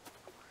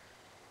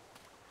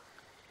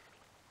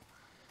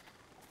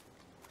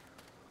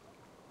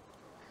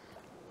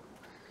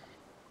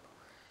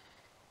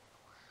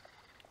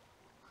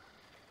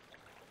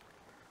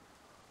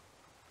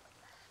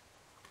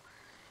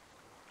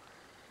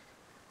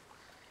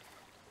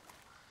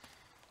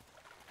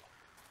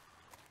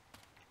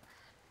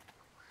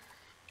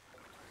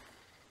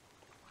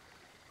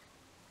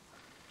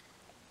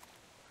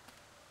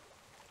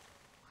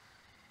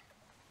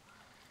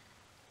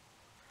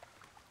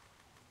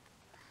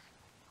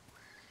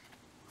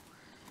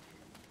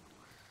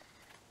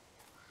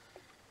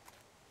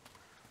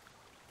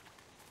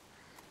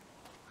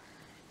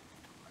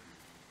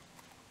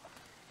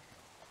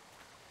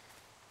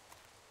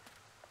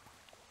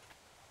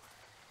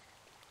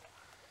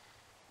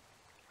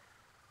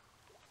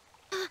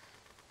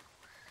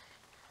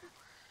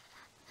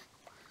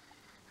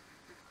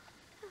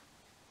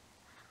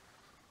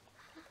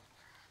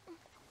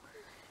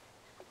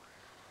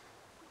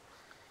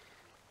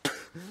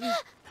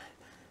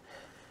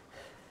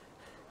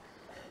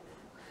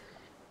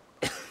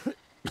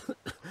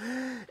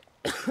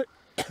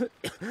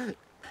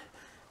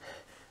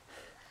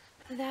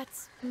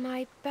 That's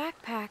my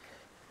backpack.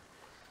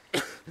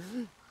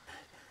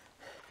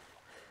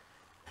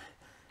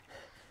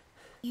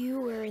 You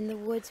were in the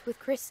woods with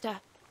Krista.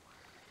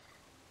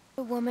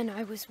 The woman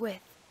I was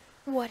with.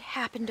 What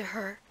happened to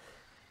her?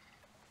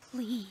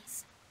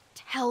 Please,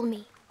 tell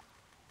me.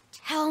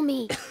 Tell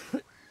me.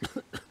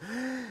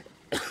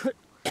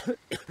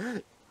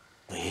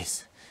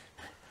 Please.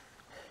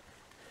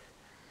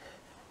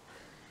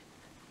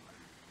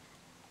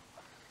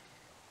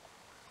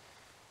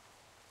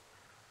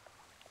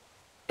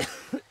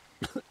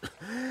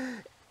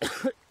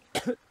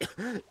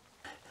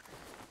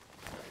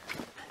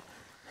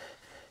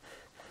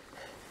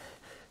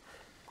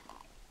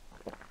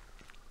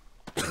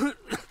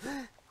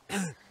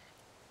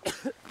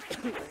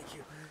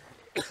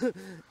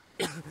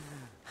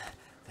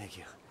 Thank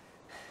you.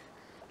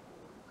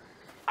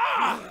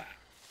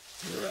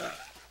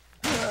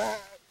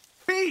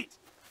 Pete!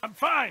 I'm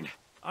fine.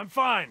 I'm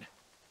fine.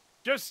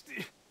 Just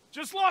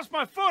lost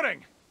my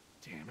footing.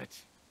 Damn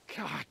it.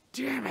 God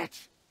damn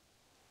it.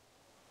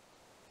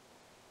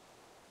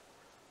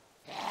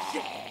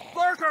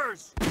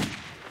 Lurkers!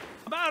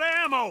 I'm out of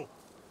ammo.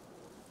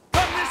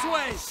 Come this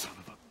way! Son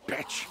of a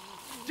bitch.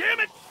 Damn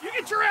it! You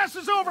get your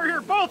asses over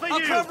here, both of you!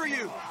 I'll cover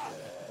you!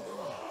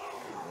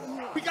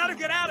 We gotta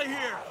get out of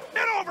here!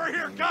 Get over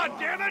here,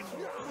 goddammit!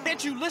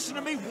 Can't you listen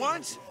to me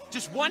once?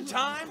 Just one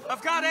time?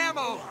 I've got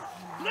ammo!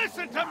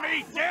 Listen to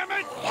me, damn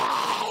it!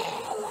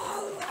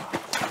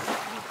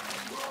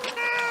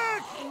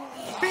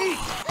 Pete!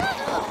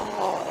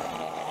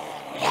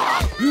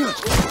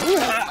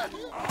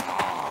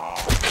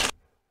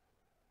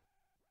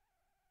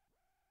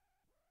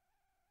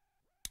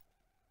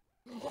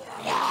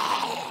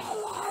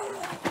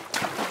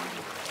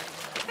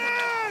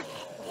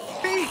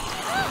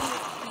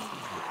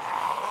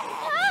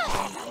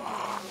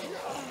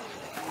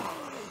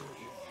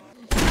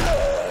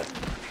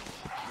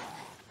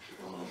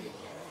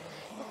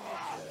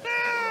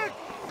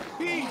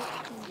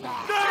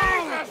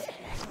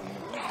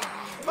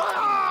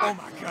 Oh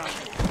my God.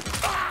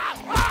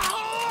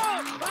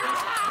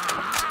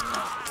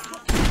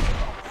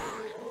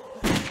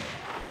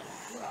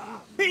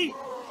 Pete!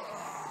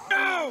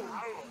 No!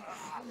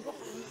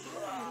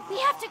 We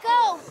have to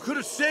go! Could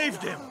have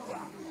saved him.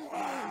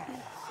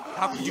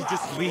 How could you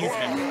just leave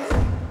him?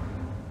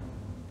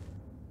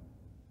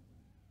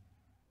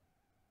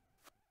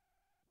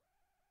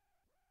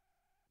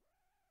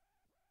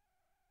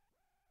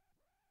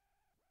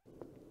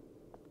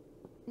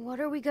 What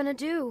are we gonna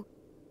do?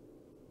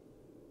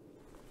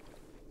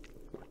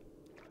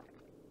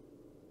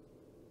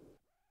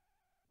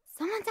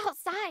 Someone's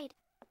outside.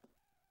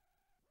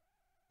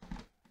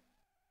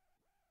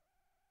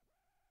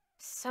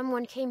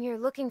 Someone came here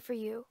looking for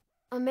you.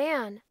 A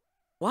man.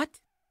 What?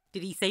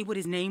 Did he say what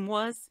his name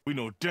was? We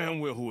know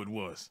damn well who it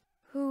was.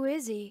 Who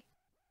is he?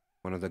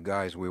 One of the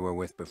guys we were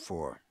with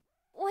before.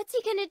 What's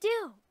he gonna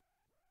do?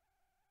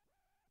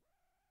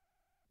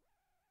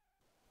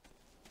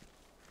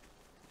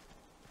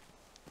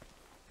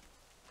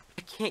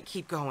 can't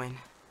keep going.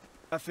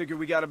 I figure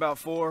we got about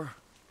 4 or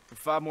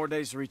 5 more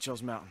days to reach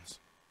those mountains.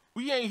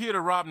 We ain't here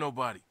to rob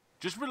nobody.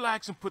 Just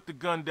relax and put the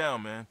gun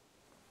down, man.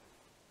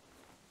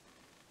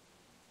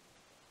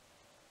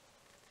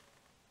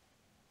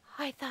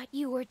 I thought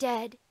you were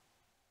dead.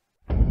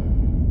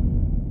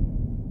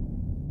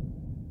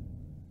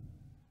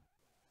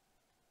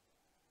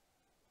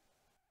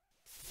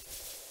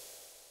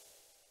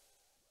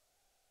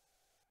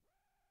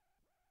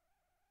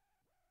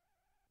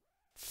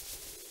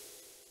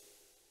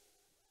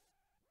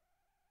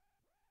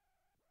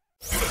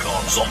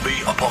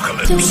 Zombie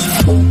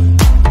apocalypse.